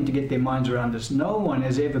struggling to get their minds around this. No one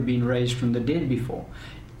has ever been raised from the dead before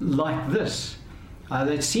like this.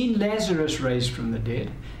 They'd seen Lazarus raised from the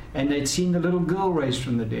dead, and they'd seen the little girl raised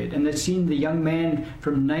from the dead, and they'd seen the young man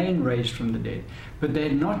from Nain raised from the dead. But they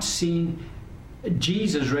had not seen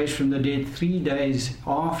Jesus raised from the dead 3 days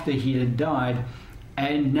after he had died,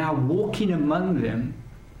 and now walking among them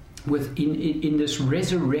in this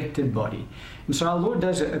resurrected body. And so our Lord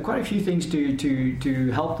does quite a few things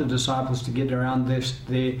to help the disciples to get around this,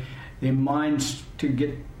 their minds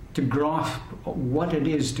to grasp what it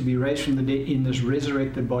is to be raised from the dead in this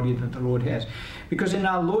resurrected body that the Lord has. Because in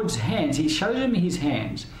our Lord's hands, he shows them his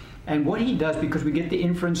hands. And what he does, because we get the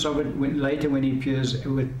inference of it later when he appears,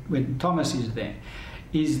 when Thomas is there,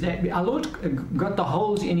 is that our Lord got the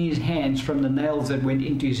holes in his hands from the nails that went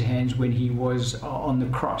into his hands when he was on the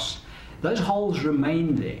cross. Those holes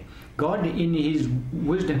remain there. God, in his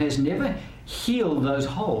wisdom, has never healed those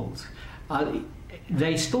holes.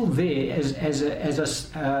 They're still there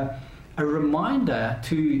as a reminder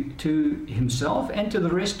to himself and to the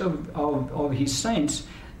rest of his saints.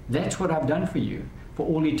 That's what I've done for you for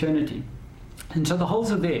all eternity. And so the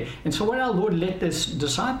holes are there. And so what our Lord let the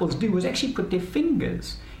disciples do was actually put their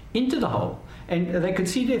fingers into the hole, and they could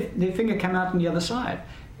see their finger come out on the other side.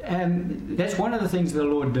 And that's one of the things the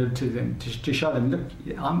Lord did to them, to show them,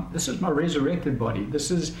 look, this is my resurrected body.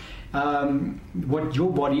 This is what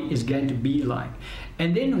your body is going to be like.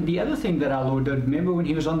 And then the other thing that our Lord did, remember when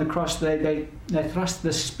he was on the cross, they thrust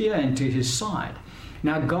the spear into his side.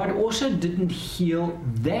 Now, God also didn't heal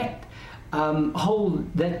that hole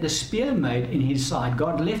that the spear made in his side.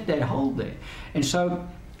 God left that hole there. And so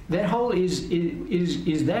that hole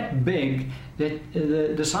is that big that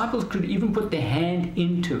the disciples could even put their hand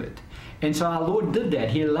into it. And so our Lord did that.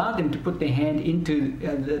 He allowed them to put their hand into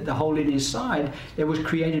the hole in his side that was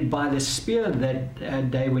created by the spear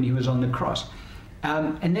that day when he was on the cross.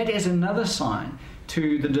 And that is another sign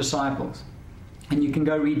to the disciples. And you can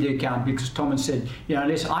go read the account, because Thomas said,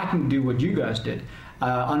 unless I can do what you guys did,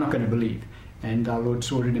 I'm not going to believe. And our Lord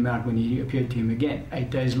sorted him out when he appeared to him again 8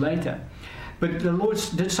 days later. But the Lord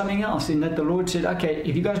did something else, in that the Lord said, okay,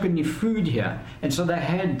 if you guys got any food here. And so they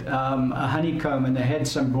had a honeycomb, and they had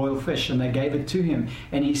some broiled fish, and they gave it to him.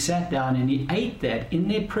 And he sat down and he ate that in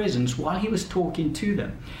their presence while he was talking to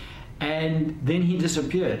them. And then he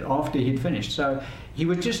disappeared after he'd finished. So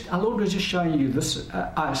our Lord was just showing you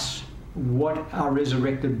us, what our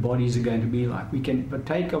resurrected bodies are going to be like. We can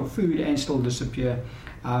partake of food and still disappear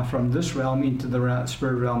from this realm into the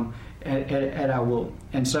spirit realm at our will.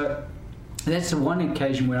 And so that's the one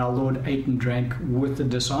occasion where our Lord ate and drank with the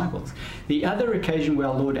disciples. The other occasion where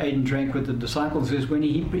our Lord ate and drank with the disciples is when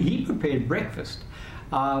he prepared breakfast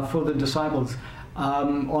for the disciples.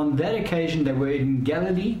 On that occasion, they were in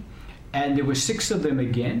Galilee, and there were 6 of them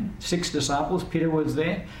again, 6 disciples. Peter was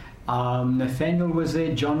there, Nathaniel was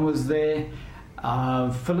there, John was there,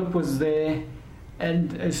 Philip was there,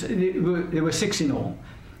 and there were 6 in all.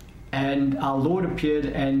 And our Lord appeared,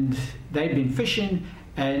 and they'd been fishing,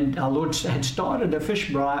 and our Lord had started a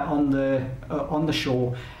fish fry on the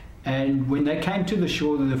shore. And when they came to the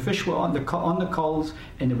shore, the fish were on the coals,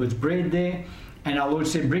 and there was bread there. And our Lord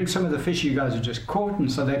said, bring some of the fish you guys have just caught.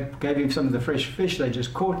 And so they gave him some of the fresh fish they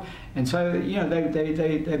just caught. And so,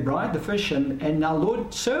 they bride the fish, and our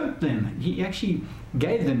Lord served them. He actually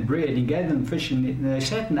gave them bread, he gave them fish, and they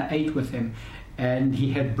sat and they ate with him. And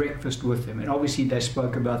he had breakfast with them. And obviously they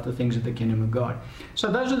spoke about the things of the kingdom of God.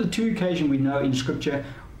 So those are the 2 occasions we know in Scripture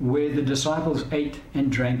where the disciples ate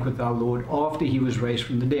and drank with our Lord after he was raised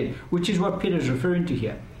from the dead, which is what Peter is referring to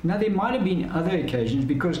here. Now, there might have been other occasions,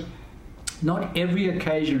 because not every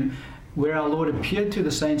occasion where our Lord appeared to the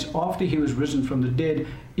saints after he was risen from the dead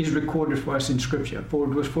is recorded for us in Scripture. For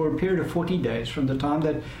it was for a period of 40 days, from the time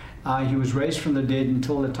that he was raised from the dead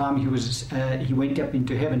until the time he went up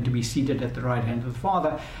into heaven to be seated at the right hand of the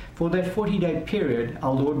Father. For that 40-day period,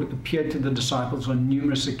 our Lord appeared to the disciples on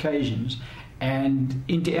numerous occasions and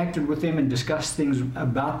interacted with them and discussed things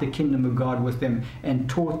about the kingdom of God with them and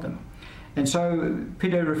taught them. And so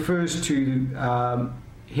Peter refers to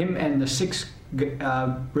him and the 6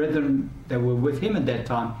 brethren that were with him at that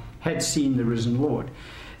time had seen the risen Lord.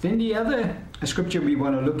 Then the other scripture we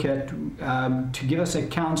want to look at to give us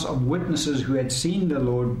accounts of witnesses who had seen the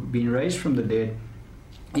Lord being raised from the dead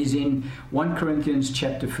is in 1 Corinthians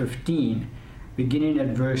chapter 15, beginning at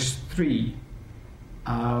verse 3.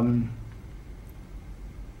 Paul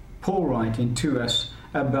writing to us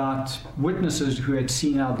about witnesses who had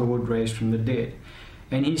seen our Lord raised from the dead.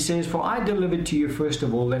 And he says, "For I delivered to you first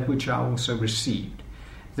of all that which I also received,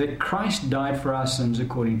 that Christ died for our sins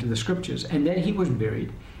according to the Scriptures, and that he was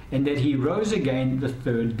buried, and that he rose again the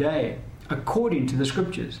 3rd day, according to the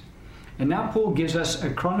Scriptures." And now Paul gives us a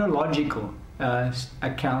chronological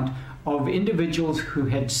account of individuals who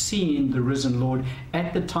had seen the risen Lord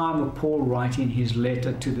at the time of Paul writing his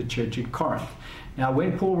letter to the church at Corinth. Now,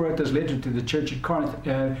 when Paul wrote this letter to the church at Corinth,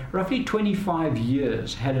 roughly 25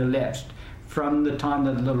 years had elapsed from the time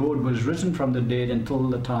that the Lord was risen from the dead until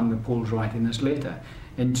the time that Paul's writing this letter.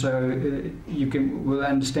 And so we'll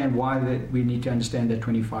understand why that we need to understand that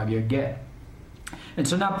 25-year gap. And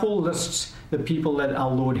so now Paul lists the people that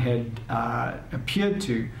our Lord had appeared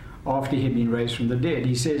to after he had been raised from the dead.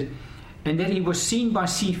 He says, and that he was seen by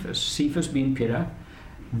Cephas being Peter,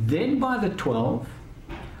 then by the 12.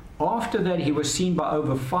 After that he was seen by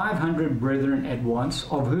over 500 brethren at once,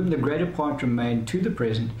 of whom the greater part remain to the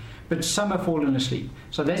present, but some have fallen asleep.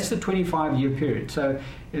 So that's the 25-year period. So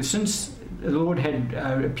since the Lord had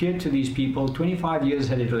appeared to these people, 25 years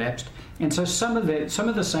had elapsed, and so some of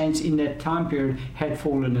the saints in that time period had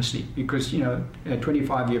fallen asleep, because a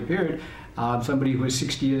 25-year period, somebody who was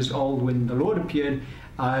 60 years old when the Lord appeared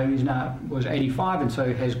was 85, and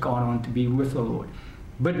so has gone on to be with the Lord.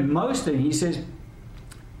 But most of them, he says,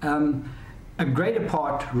 a greater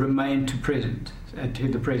part remained to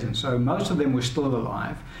the present. So most of them were still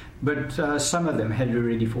alive, but some of them had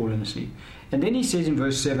already fallen asleep. And then he says in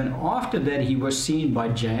verse 7, after that he was seen by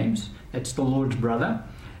James, that's the Lord's brother,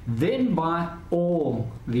 then by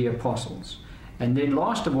all the apostles. And then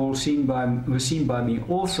last of all, was seen by me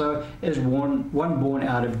also as one born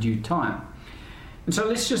out of due time. And so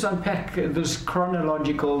let's just unpack this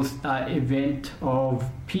chronological event of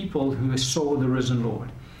people who saw the risen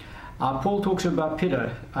Lord. Paul talks about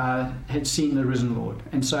Peter had seen the risen Lord.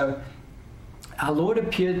 And so our Lord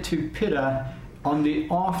appeared to Peter on the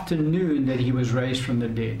afternoon that he was raised from the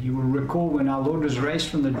dead. You will recall when our Lord was raised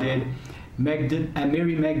from the dead,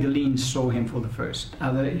 Mary Magdalene saw him for the first.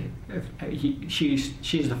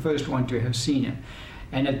 She's the first one to have seen him.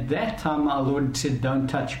 And at that time our Lord said, don't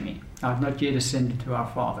touch me. I've not yet ascended to our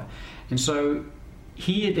Father. And so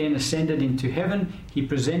he then ascended into heaven. He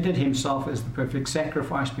presented himself as the perfect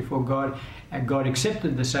sacrifice before God. And God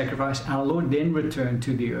accepted the sacrifice. Our Lord then returned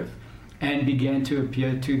to the earth and began to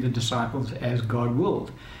appear to the disciples as God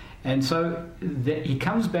willed. And so he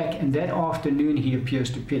comes back, and that afternoon he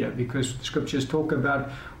appears to Peter, because the scriptures talk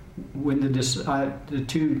about when the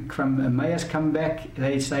two from Emmaus come back,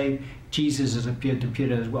 they say Jesus has appeared to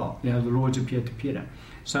Peter as well. The Lord's appeared to Peter.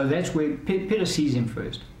 So that's where Peter sees him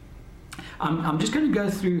first. I'm just going to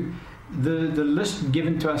go through the list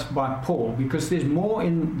given to us by Paul, because there's more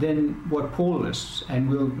than what Paul lists, and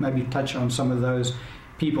we'll maybe touch on some of those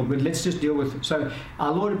people. But let's just deal with it. So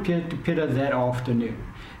our Lord appeared to Peter that afternoon.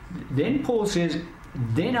 Then Paul says,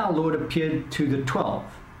 then our Lord appeared to the 12.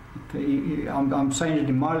 I'm saying it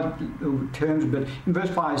in my terms, but in verse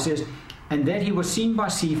 5 it says, and that he was seen by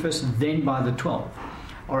Cephas, then by the 12.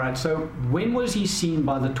 All right, so when was he seen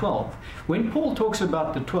by the 12? When Paul talks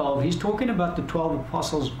about the 12, he's talking about the 12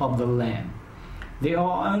 apostles of the Lamb. There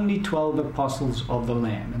are only 12 apostles of the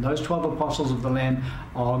Lamb, and those 12 apostles of the Lamb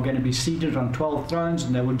are going to be seated on 12 thrones,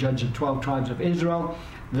 and they will judge the 12 tribes of Israel.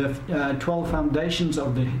 The 12 foundations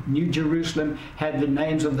of the New Jerusalem had the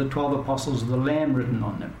names of the 12 apostles of the Lamb written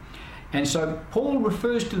on them. And so Paul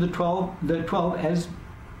refers to the 12 as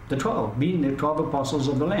the 12, being the 12 apostles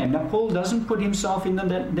of the Lamb. Now, Paul doesn't put himself in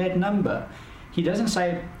that number. He doesn't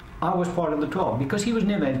say, I was part of the 12, because he was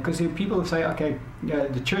never, because people say, okay,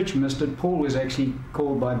 the church missed it. Paul was actually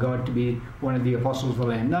called by God to be one of the apostles of the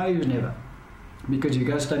Lamb. No, he was never. Because you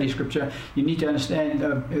go study scripture, you need to understand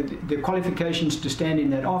the qualifications to stand in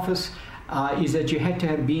that office is that you had to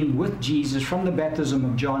have been with Jesus from the baptism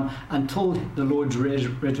of John until the Lord's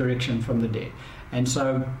resurrection from the dead. And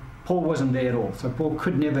so Paul wasn't there at all. So Paul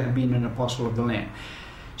could never have been an apostle of the Lamb.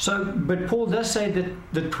 But Paul does say that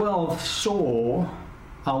the 12 saw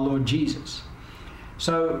our Lord Jesus.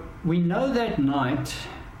 So we know that night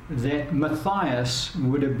that Matthias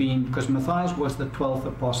would have been, because Matthias was the 12th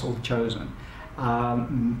apostle chosen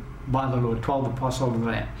by the Lord, 12th apostle of the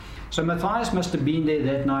Lamb. So Matthias must have been there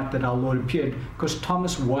that night that our Lord appeared, because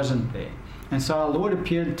Thomas wasn't there. And so our Lord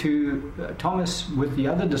appeared to Thomas with the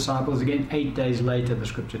other disciples again 8 days later, the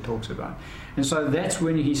scripture talks about. And so that's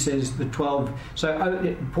when he says the 12.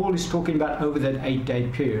 So Paul is talking about over that 8-day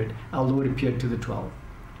period, our Lord appeared to the 12.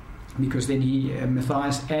 Because then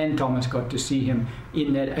Matthias and Thomas got to see him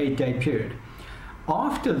in that 8-day period.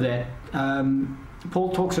 After that,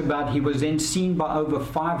 Paul talks about he was then seen by over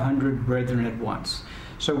 500 brethren at once.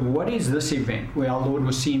 So what is this event where our Lord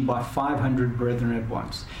was seen by 500 brethren at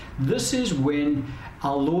once? This is when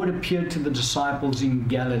our Lord appeared to the disciples in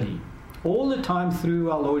Galilee. All the time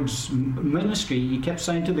through our Lord's ministry, he kept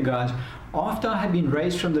saying to the guys, after I have been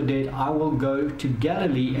raised from the dead, I will go to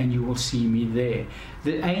Galilee and you will see me there.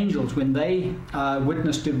 The angels, when they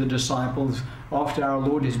witness to the disciples after our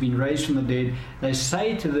Lord has been raised from the dead, they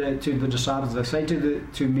say to the disciples, they say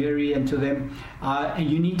to Mary and to them,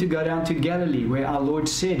 you need to go down to Galilee where our Lord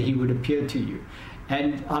said he would appear to you.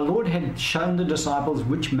 And our Lord had shown the disciples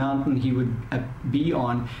which mountain he would be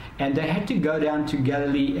on, and they had to go down to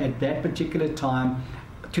Galilee at that particular time,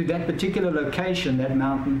 to that particular location, that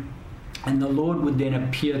mountain, and the Lord would then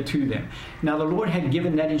appear to them. Now the Lord had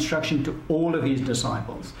given that instruction to all of his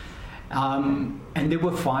disciples. And there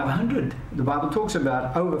were 500. The Bible talks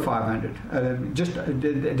about over 500.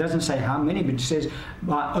 It doesn't say how many, but it says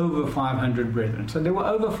by over 500 brethren. So there were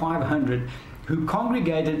over 500 who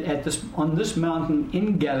congregated on this mountain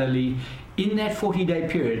in Galilee in that 40-day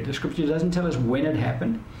period. The scripture doesn't tell us when it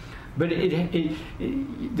happened, but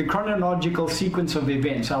the chronological sequence of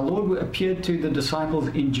events. Our Lord appeared to the disciples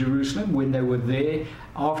in Jerusalem when they were there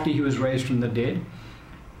after he was raised from the dead.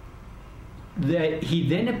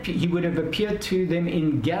 He would have appeared to them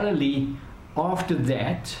in Galilee after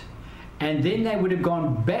that, And then they would have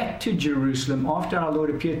gone back to Jerusalem after our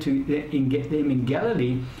Lord appeared to them in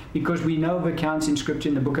Galilee, because we know of accounts in Scripture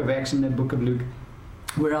in the book of Acts and the book of Luke,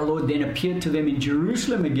 where our Lord then appeared to them in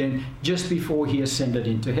Jerusalem again just before he ascended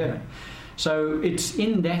into heaven. So it's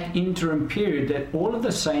in that interim period that all of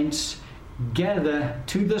the saints gather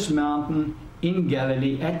to this mountain in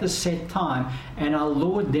Galilee at the set time, and our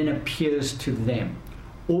Lord then appears to them,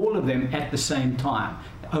 all of them at the same time,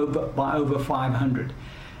 by over 500.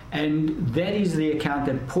 And that is the account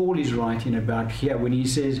that Paul is writing about here when he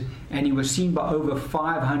says, and he was seen by over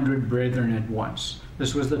 500 brethren at once.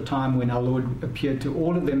 This was the time when our Lord appeared to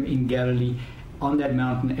all of them in Galilee on that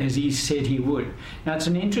mountain, as he said he would. Now, it's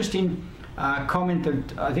an interesting comment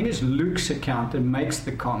that I think it's Luke's account that makes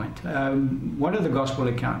the comment. One of the gospel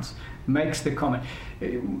accounts makes the comment.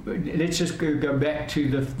 Let's just go back to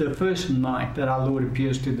the first night that our Lord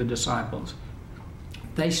appears to the disciples.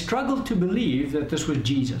 They struggled to believe that this was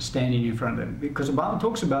Jesus standing in front of them, because the Bible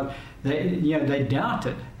talks about they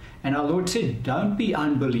doubted. And our Lord said, don't be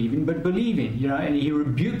unbelieving, but believing, and he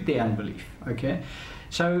rebuked their unbelief, okay?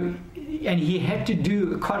 So, and he had to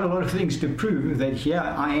do quite a lot of things to prove that here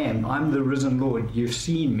I am, I'm the risen Lord, you've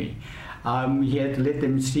seen me. He had to let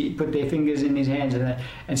them put their fingers in his hands,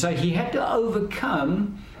 and so he had to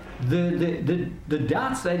overcome the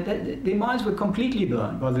doubts. Their minds were completely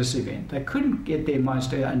blown by this event. They couldn't get their minds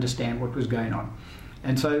to understand what was going on.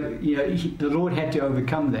 And so, the Lord had to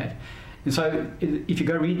overcome that. And so, if you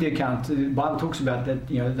go read the account, the Bible talks about that.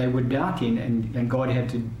 They were doubting, and God had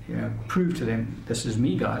to prove to them, "This is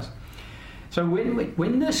me, guys." So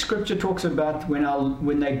when the Scripture talks about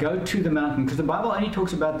when they go to the mountain, because the Bible only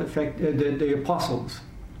talks about the fact the apostles,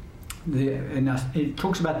 it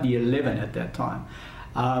talks about the 11 at that time.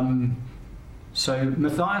 So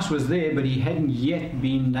Matthias was there, but he hadn't yet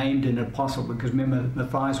been named an apostle, because remember,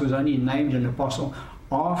 Matthias was only named an apostle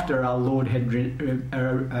after our Lord had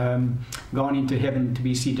gone into heaven to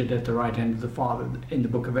be seated at the right hand of the Father. In the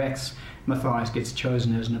book of Acts, Matthias gets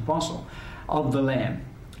chosen as an apostle of the Lamb.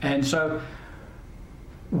 And so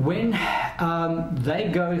when they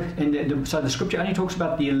go, so the Scripture only talks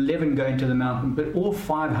about the 11 going to the mountain, but all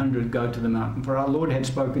 500 go to the mountain. For our Lord had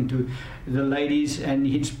spoken to the ladies, and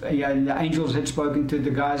the angels had spoken to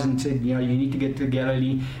the guys and said, you need to get to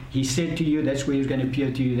Galilee. He said to you, that's where he's going to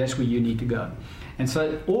appear to you, that's where you need to go. And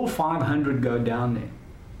so all 500 go down there.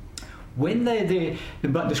 When they're there,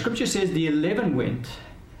 but the Scripture says the 11 went,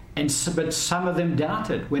 but some of them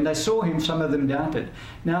doubted. When they saw him, some of them doubted.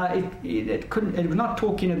 Now, it was not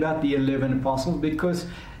talking about the 11 apostles, because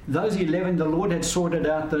those 11 the Lord had sorted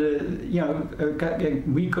out a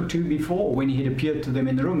week or two before, when he had appeared to them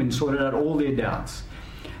in the room and sorted out all their doubts.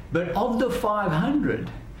 But of the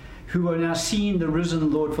 500 who are now seeing the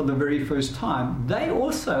risen Lord for the very first time, they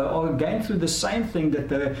also are going through the same thing that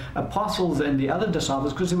the apostles and the other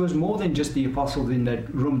disciples, because there was more than just the apostles in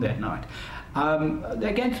that room that night.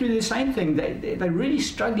 They're going through the same thing. They're really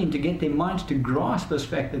struggling to get their minds to grasp this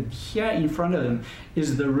fact that here in front of them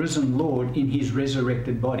is the risen Lord in his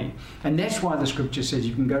resurrected body. And that's why the Scripture says,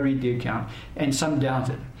 you can go read the account, and some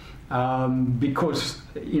doubted. Because,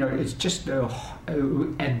 it's just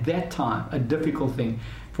at that time a difficult thing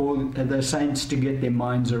for the saints to get their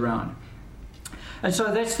minds around. And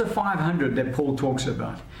so that's the 500 that Paul talks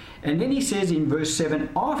about. And then he says in verse 7,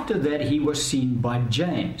 after that he was seen by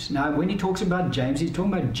James. Now, when he talks about James, he's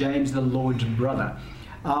talking about James, the Lord's brother.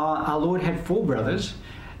 Our Lord had 4 brothers.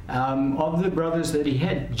 Of the brothers that he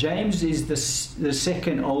had, James is the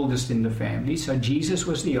second oldest in the family. So Jesus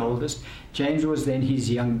was the oldest. James was then his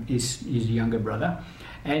younger brother.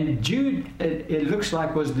 And Jude, it looks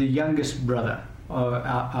like, was the youngest brother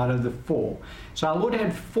out of the 4. So our Lord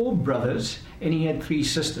had 4 brothers, and he had 3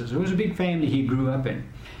 sisters. It was a big family he grew up in.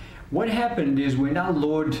 What happened is, when our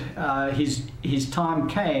Lord, his time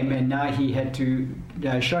came, and now he had to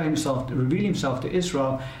reveal himself to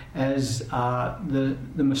Israel as the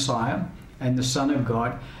Messiah and the Son of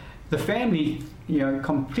God, the family,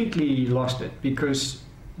 completely lost it, because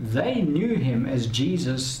they knew him as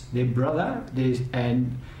Jesus, their brother,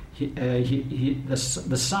 and the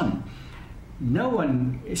Son. No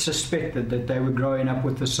one suspected that they were growing up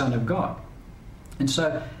with the Son of God. And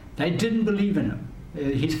so they didn't believe in him.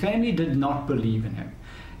 His family did not believe in him.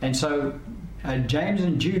 And so James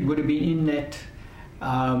and Jude would have been in that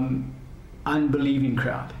unbelieving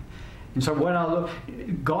crowd. And so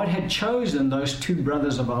God had chosen those 2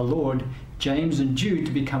 brothers of our Lord, James and Jude,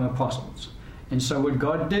 to become apostles. And so what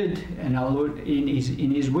God did, and our Lord in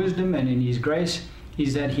his wisdom and in his grace,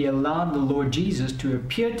 is that he allowed the Lord Jesus to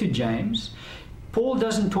appear to James. Paul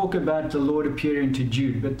doesn't talk about the Lord appearing to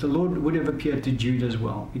Jude, but the Lord would have appeared to Jude as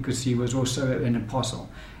well, because he was also an apostle.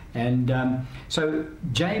 And so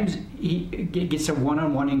James, he gets a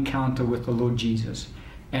one-on-one encounter with the Lord Jesus,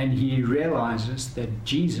 and he realizes that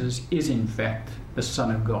Jesus is in fact the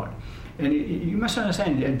Son of God. And you must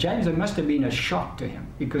understand, James, it must have been a shock to him,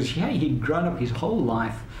 because he'd grown up his whole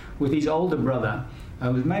life with his older brother,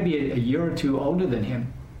 was maybe a year or two older than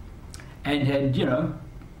him, and had,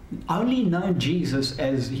 only known Jesus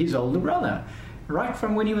as his older brother, right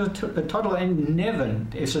from when he was a toddler, and never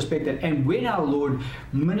suspected. And when our Lord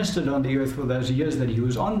ministered on the earth for those years that he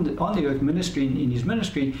was on the earth ministry, in his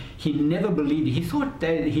ministry, he never believed it. He thought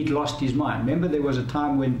that he'd lost his mind. Remember, there was a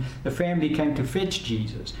time when the family came to fetch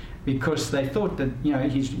Jesus because they thought that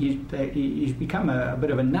he's become a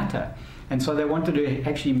bit of a nutter, and so they wanted to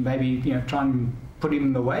actually maybe try and put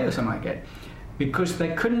him away or something like that, because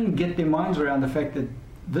they couldn't get their minds around the fact that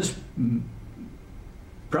this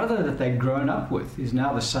brother that they'd grown up with is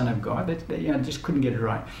now the Son of God. They just couldn't get it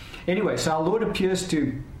right. Anyway, so our Lord appears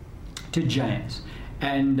to James,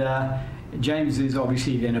 and James is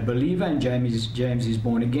obviously then a believer, and James is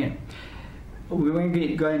born again. We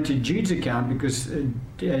won't go into Jude's account because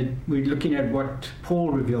we're looking at what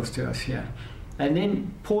Paul reveals to us here. And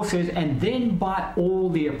then Paul says, and then by all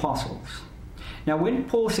the apostles. Now, when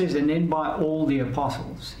Paul says, and then by all the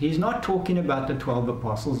apostles, he's not talking about the 12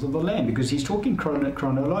 apostles of the Lamb, because he's talking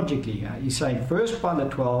chronologically here. He's saying first by the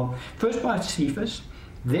 12, first by Cephas,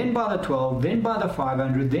 then by the 12, then by the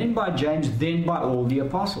 500, then by James, then by all the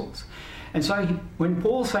apostles. And so when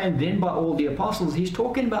Paul's saying then by all the apostles, he's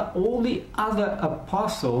talking about all the other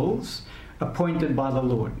apostles appointed by the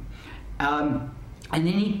Lord. And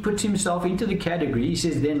then he puts himself into the category. He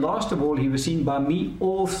says, then last of all, he was seen by me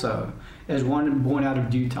also as one born out of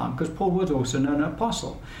due time, because Paul was also an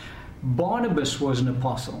apostle. Barnabas was an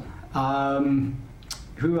apostle.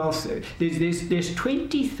 Who else? There's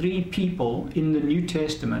 23 people in the New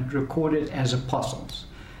Testament recorded as apostles.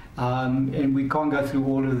 And we can't go through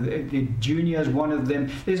all of the juniors, one of them.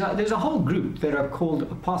 There's a whole group that are called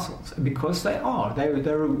apostles, because they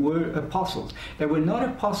were apostles. They were not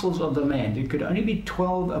apostles of the Lamb. There could only be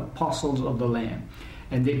 12 apostles of the Lamb.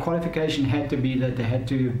 And their qualification had to be that they had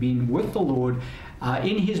to have been with the Lord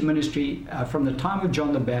in his ministry from the time of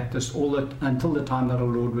John the Baptist until the time that our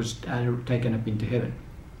Lord was taken up into heaven.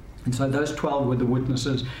 And so those 12 were the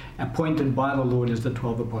witnesses appointed by the Lord as the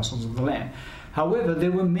 12 apostles of the Lamb. However,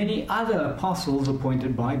 there were many other apostles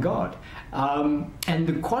appointed by God. And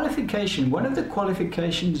the qualification, one of the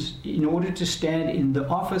qualifications in order to stand in the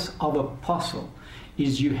office of apostle,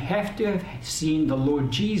 is you have to have seen the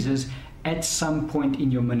Lord Jesus at some point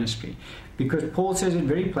in your ministry. Because Paul says it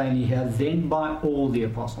very plainly here, then by all the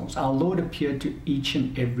apostles. Our Lord appeared to each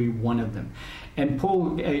and every one of them. And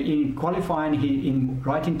Paul, in qualifying, in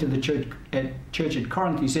writing to the church at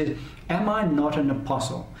Corinth, he says, am I not an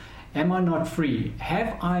apostle? Am I not free?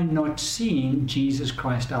 Have I not seen Jesus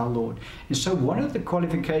Christ our Lord? And so one of the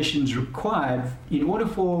qualifications required in order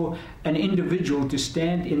for an individual to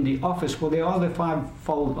stand in the office, well, there are the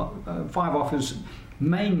five office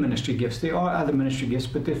main ministry gifts. There are other ministry gifts,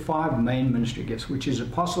 but there are 5 main ministry gifts, which is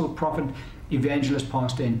apostle, prophet, evangelist,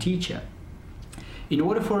 pastor, and teacher. In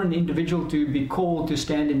order for an individual to be called to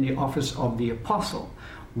stand in the office of the apostle,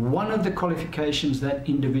 one of the qualifications that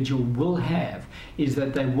individual will have is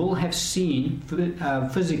that they will have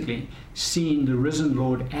physically seen the risen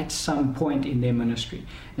Lord at some point in their ministry.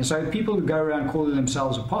 And so people who go around calling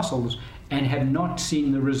themselves apostles and have not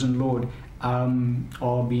seen the risen Lord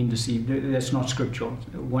are being deceived. That's not scriptural.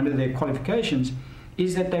 One of their qualifications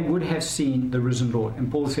is that they would have seen the risen Lord. And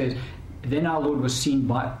Paul says, then our Lord was seen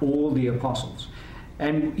by all the apostles.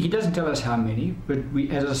 And he doesn't tell us how many, but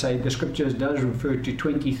as I say, the scriptures does refer to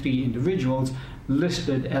 23 individuals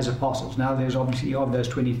listed as apostles. Now there's obviously of those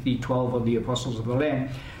 23, 12 of the apostles of the Lamb.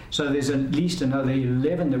 So there's at least another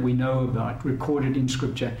 11 that we know about recorded in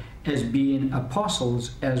scripture as being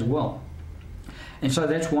apostles as well. And so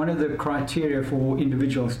that's one of the criteria for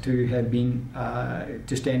individuals to have been,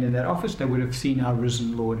 to stand in that office. They would have seen our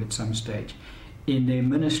risen Lord at some stage in their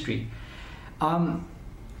ministry.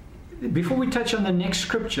 Before we touch on the next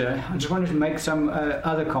scripture, I just wanted to make some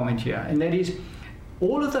other comment here, and that is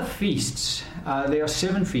all of the feasts. There are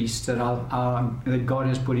 7 feasts that God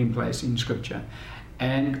has put in place in scripture,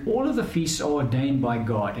 and all of the feasts are ordained by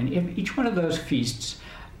God, and each one of those feasts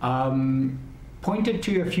pointed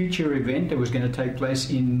to a future event that was going to take place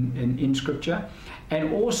in scripture,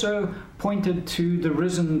 and also pointed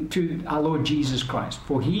to our Lord Jesus Christ,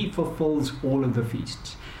 for he fulfills all of the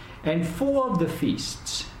feasts. And 4 of the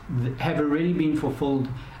feasts have already been fulfilled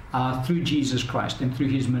through Jesus Christ and through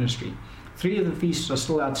his ministry. 3 of the feasts are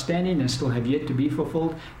still outstanding and still have yet to be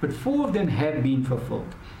fulfilled, but 4 of them have been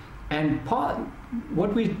fulfilled. And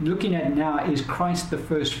what we're looking at now is Christ the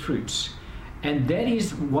first fruits. And that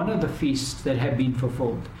is one of the feasts that have been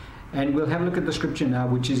fulfilled. And we'll have a look at the scripture now,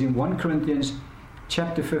 which is in 1 Corinthians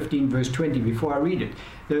chapter 15, verse 20, before I read it.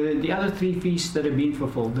 The other three feasts that have been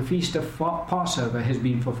fulfilled, the feast of Passover has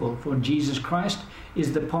been fulfilled. For Jesus Christ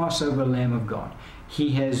is the Passover Lamb of God.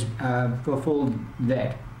 He has fulfilled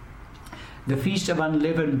that. The feast of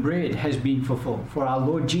unleavened bread has been fulfilled. For our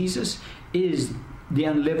Lord Jesus is the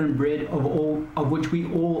unleavened bread of which we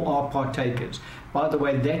all are partakers. By the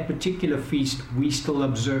way, that particular feast we still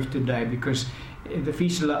observe today, because the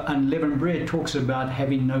feast of unleavened bread talks about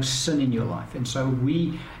having no sin in your life. And so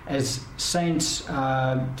we as saints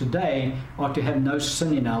today are to have no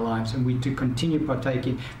sin in our lives, and we to continue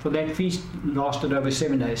partaking. For that feast lasted over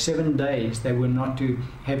 7 days. 7 days they were not to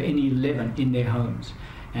have any leaven in their homes.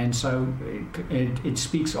 And so it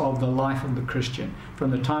speaks of the life of the Christian.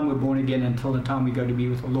 From the time we're born again until the time we go to be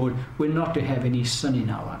with the Lord, we're not to have any sin in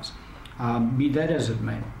our lives. Be that as it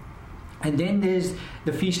may. And then there's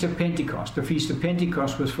the Feast of Pentecost. The Feast of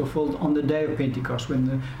Pentecost was fulfilled on the day of Pentecost,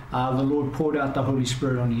 when the Lord poured out the Holy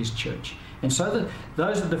Spirit on His church. And so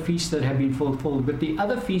those are the feasts that have been fulfilled. But the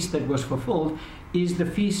other feast that was fulfilled is the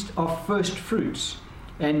Feast of First Fruits.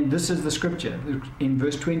 And this is the scripture. In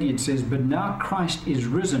verse 20 it says, "But now Christ is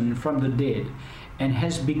risen from the dead and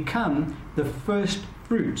has become the first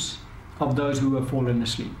fruits of those who have fallen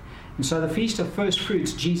asleep." And so the Feast of First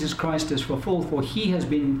Fruits, Jesus Christ has fulfilled, for He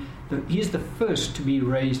is the first to be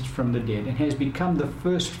raised from the dead and has become the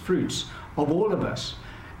first fruits of all of us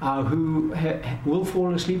who will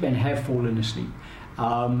fall asleep and have fallen asleep.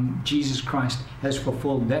 Jesus Christ has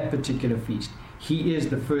fulfilled that particular feast. He is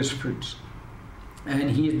the first fruits,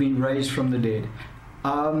 and He has been raised from the dead.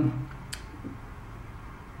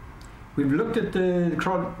 We've looked at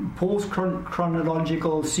Paul's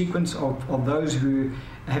chronological sequence of those who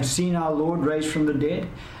have seen our Lord raised from the dead.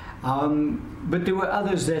 But there were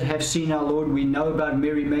others that have seen our Lord. We know about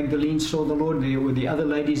Mary Magdalene saw the Lord. There were the other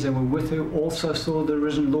ladies that were with her also saw the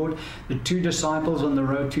risen Lord. The two disciples on the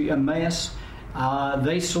road to Emmaus,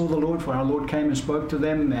 they saw the Lord, for our Lord came and spoke to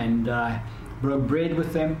them and broke bread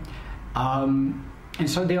with them. And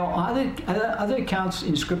so there are other accounts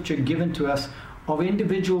in Scripture given to us of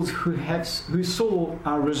individuals who saw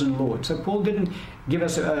our risen Lord. So Paul didn't give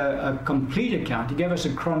us a complete account. He gave us a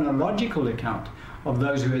chronological account of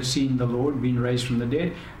those who had seen the Lord being raised from the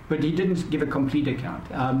dead, but he didn't give a complete account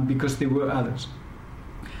because there were others.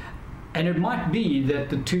 And it might be that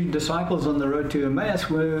the two disciples on the road to Emmaus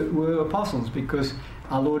were apostles, because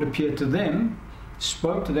our Lord appeared to them,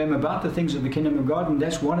 spoke to them about the things of the kingdom of God, and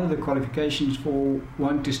that's one of the qualifications for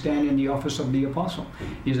one to stand in the office of the apostle,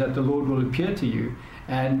 is that the Lord will appear to you,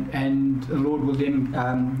 and the Lord will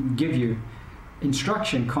then give you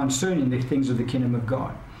instruction concerning the things of the kingdom of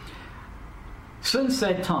God. Since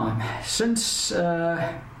that time, since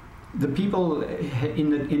the people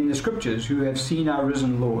in the scriptures who have seen our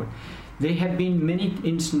risen Lord, there have been many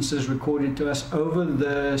instances recorded to us over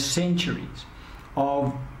the centuries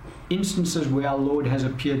of instances where our Lord has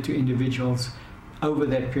appeared to individuals over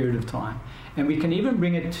that period of time. And we can even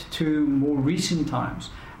bring it to more recent times.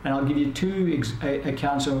 And I'll give you two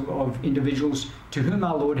accounts of individuals to whom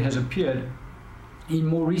our Lord has appeared in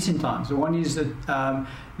more recent times. The one is that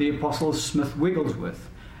the Apostle Smith Wigglesworth.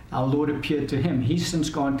 Our Lord appeared to him. He's since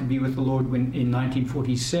gone to be with the Lord in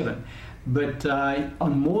 1947. But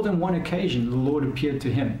on more than one occasion, the Lord appeared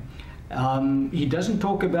to him. He doesn't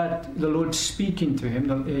talk about the Lord speaking to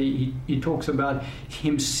him. He talks about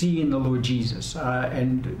him seeing the Lord Jesus.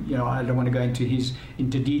 And I don't want to go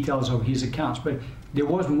into details of his accounts, but there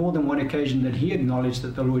was more than one occasion that he acknowledged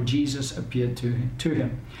that the Lord Jesus appeared to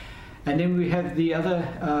him. And then we have the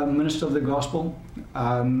other minister of the gospel,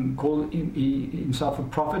 called himself a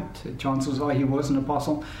prophet. Chances are he was an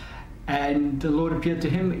apostle. And the Lord appeared to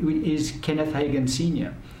him is Kenneth Hagin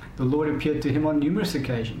Sr. The Lord appeared to him on numerous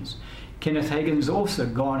occasions. Kenneth Hagin's also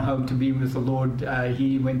gone home to be with the Lord.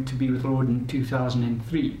 He went to be with the Lord in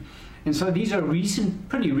 2003. And so these are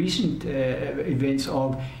pretty recent events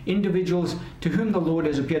of individuals to whom the Lord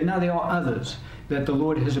has appeared. Now there are others that the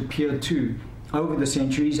Lord has appeared to over the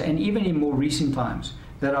centuries, and even in more recent times,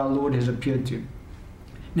 that our Lord has appeared to.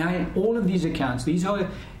 Now, in all of these accounts, these are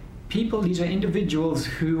individuals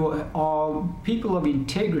who are people of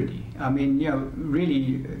integrity. I mean,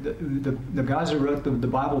 really, the guys who wrote the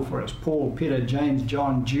Bible for us, Paul, Peter, James,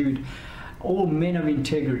 John, Jude, all men of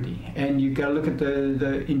integrity. And you go look at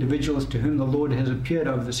the individuals to whom the Lord has appeared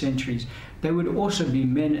over the centuries. They would also be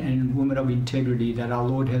men and women of integrity that our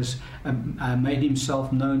Lord has made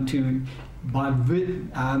himself known to by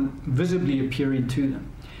visibly appearing to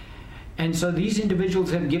them. And so these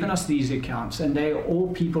individuals have given us these accounts, and they are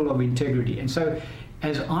all people of integrity. And so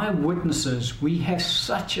as eyewitnesses, we have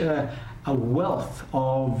such a wealth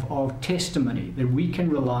of testimony that we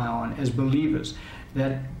can rely on as believers,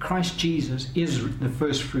 that Christ Jesus is the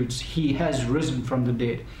first fruits. He has risen from the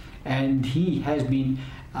dead, and he has been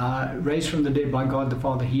raised from the dead by God the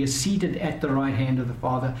Father. He is seated at the right hand of the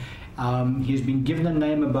Father. He has been given a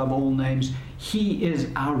name above all names. He is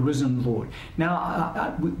our risen Lord.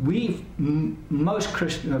 Now, most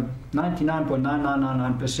Christians,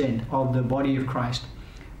 99.9999% of the body of Christ,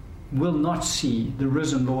 will not see the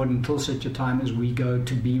risen Lord until such a time as we go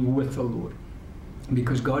to be with the Lord,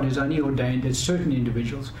 because God has only ordained that certain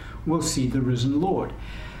individuals will see the risen Lord.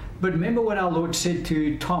 But remember what our Lord said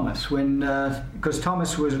to Thomas, when because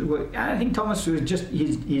Thomas was, I think Thomas was just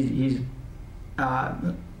his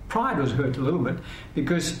pride was hurt a little bit,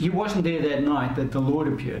 because he wasn't there that night that the Lord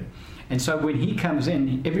appeared. And so when he comes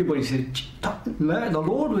in, everybody says, the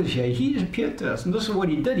Lord was here. He appeared to us. And this is what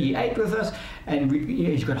he did. He ate with us. And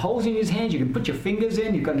he's got holes in his hands. You can put your fingers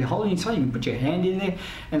in. You've got a hole in your side. You can put your hand in there.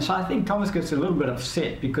 And so I think Thomas gets a little bit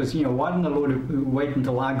upset, because, why didn't the Lord wait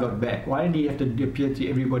until I got back? Why did he have to appear to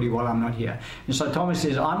everybody while I'm not here? And so Thomas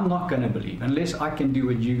says, I'm not going to believe. Unless I can do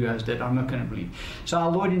what you guys did, I'm not going to believe. So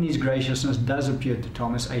our Lord in his graciousness does appear to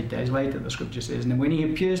Thomas 8 days later, the scripture says. And when he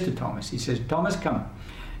appears to Thomas, he says, Thomas, come.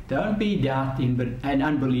 Don't be doubting and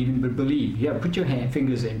unbelieving, but believe. Here, put your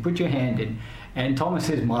fingers in, put your hand in. And Thomas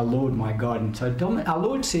says, my Lord, my God. And so our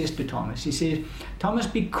Lord says to Thomas, he says, Thomas,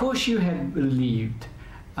 because you have believed,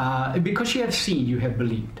 because you have seen, you have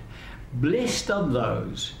believed. Blessed are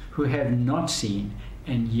those who have not seen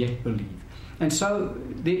and yet believe. And so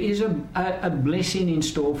there is a blessing in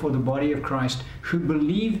store for the body of Christ who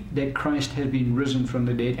believe that Christ has been risen from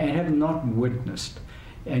the dead and have not witnessed.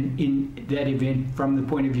 And in that event, from the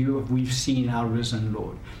point of view of we've seen our risen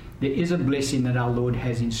Lord, there is a blessing that our Lord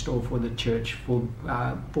has in store for the church, for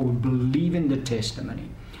believing the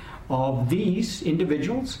testimony of these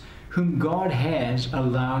individuals whom God has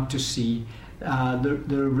allowed to see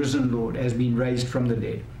the risen Lord as being raised from the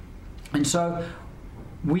dead. And so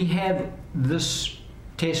we have this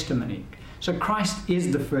testimony. So Christ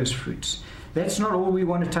is the first fruits. That's not all we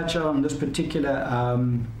want to touch on this particular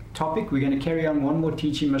topic. We're going to carry on one more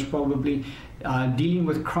teaching, most probably, dealing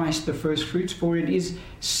with Christ the first fruits, for it is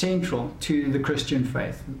central to the Christian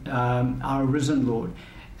faith, our risen Lord,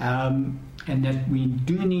 and that we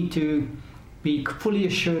do need to be fully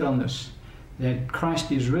assured on this, that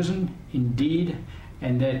Christ is risen indeed,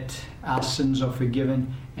 and that our sins are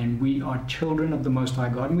forgiven, and we are children of the Most High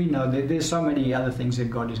God. And we know that there's so many other things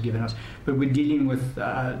that God has given us, but we're dealing with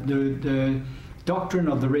the doctrine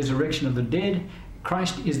of the resurrection of the dead.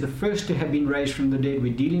 Christ is the first to have been raised from the dead.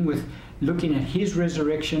 We're dealing with looking at his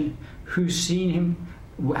resurrection, who's seen him,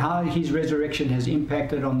 how his resurrection has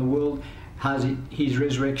impacted on the world, how his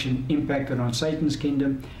resurrection impacted on Satan's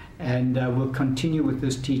kingdom, and we'll continue with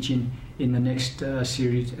this teaching in the next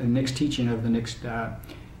series, next teaching of the next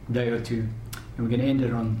day or two. And we're going to end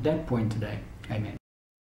it on that point today. Amen.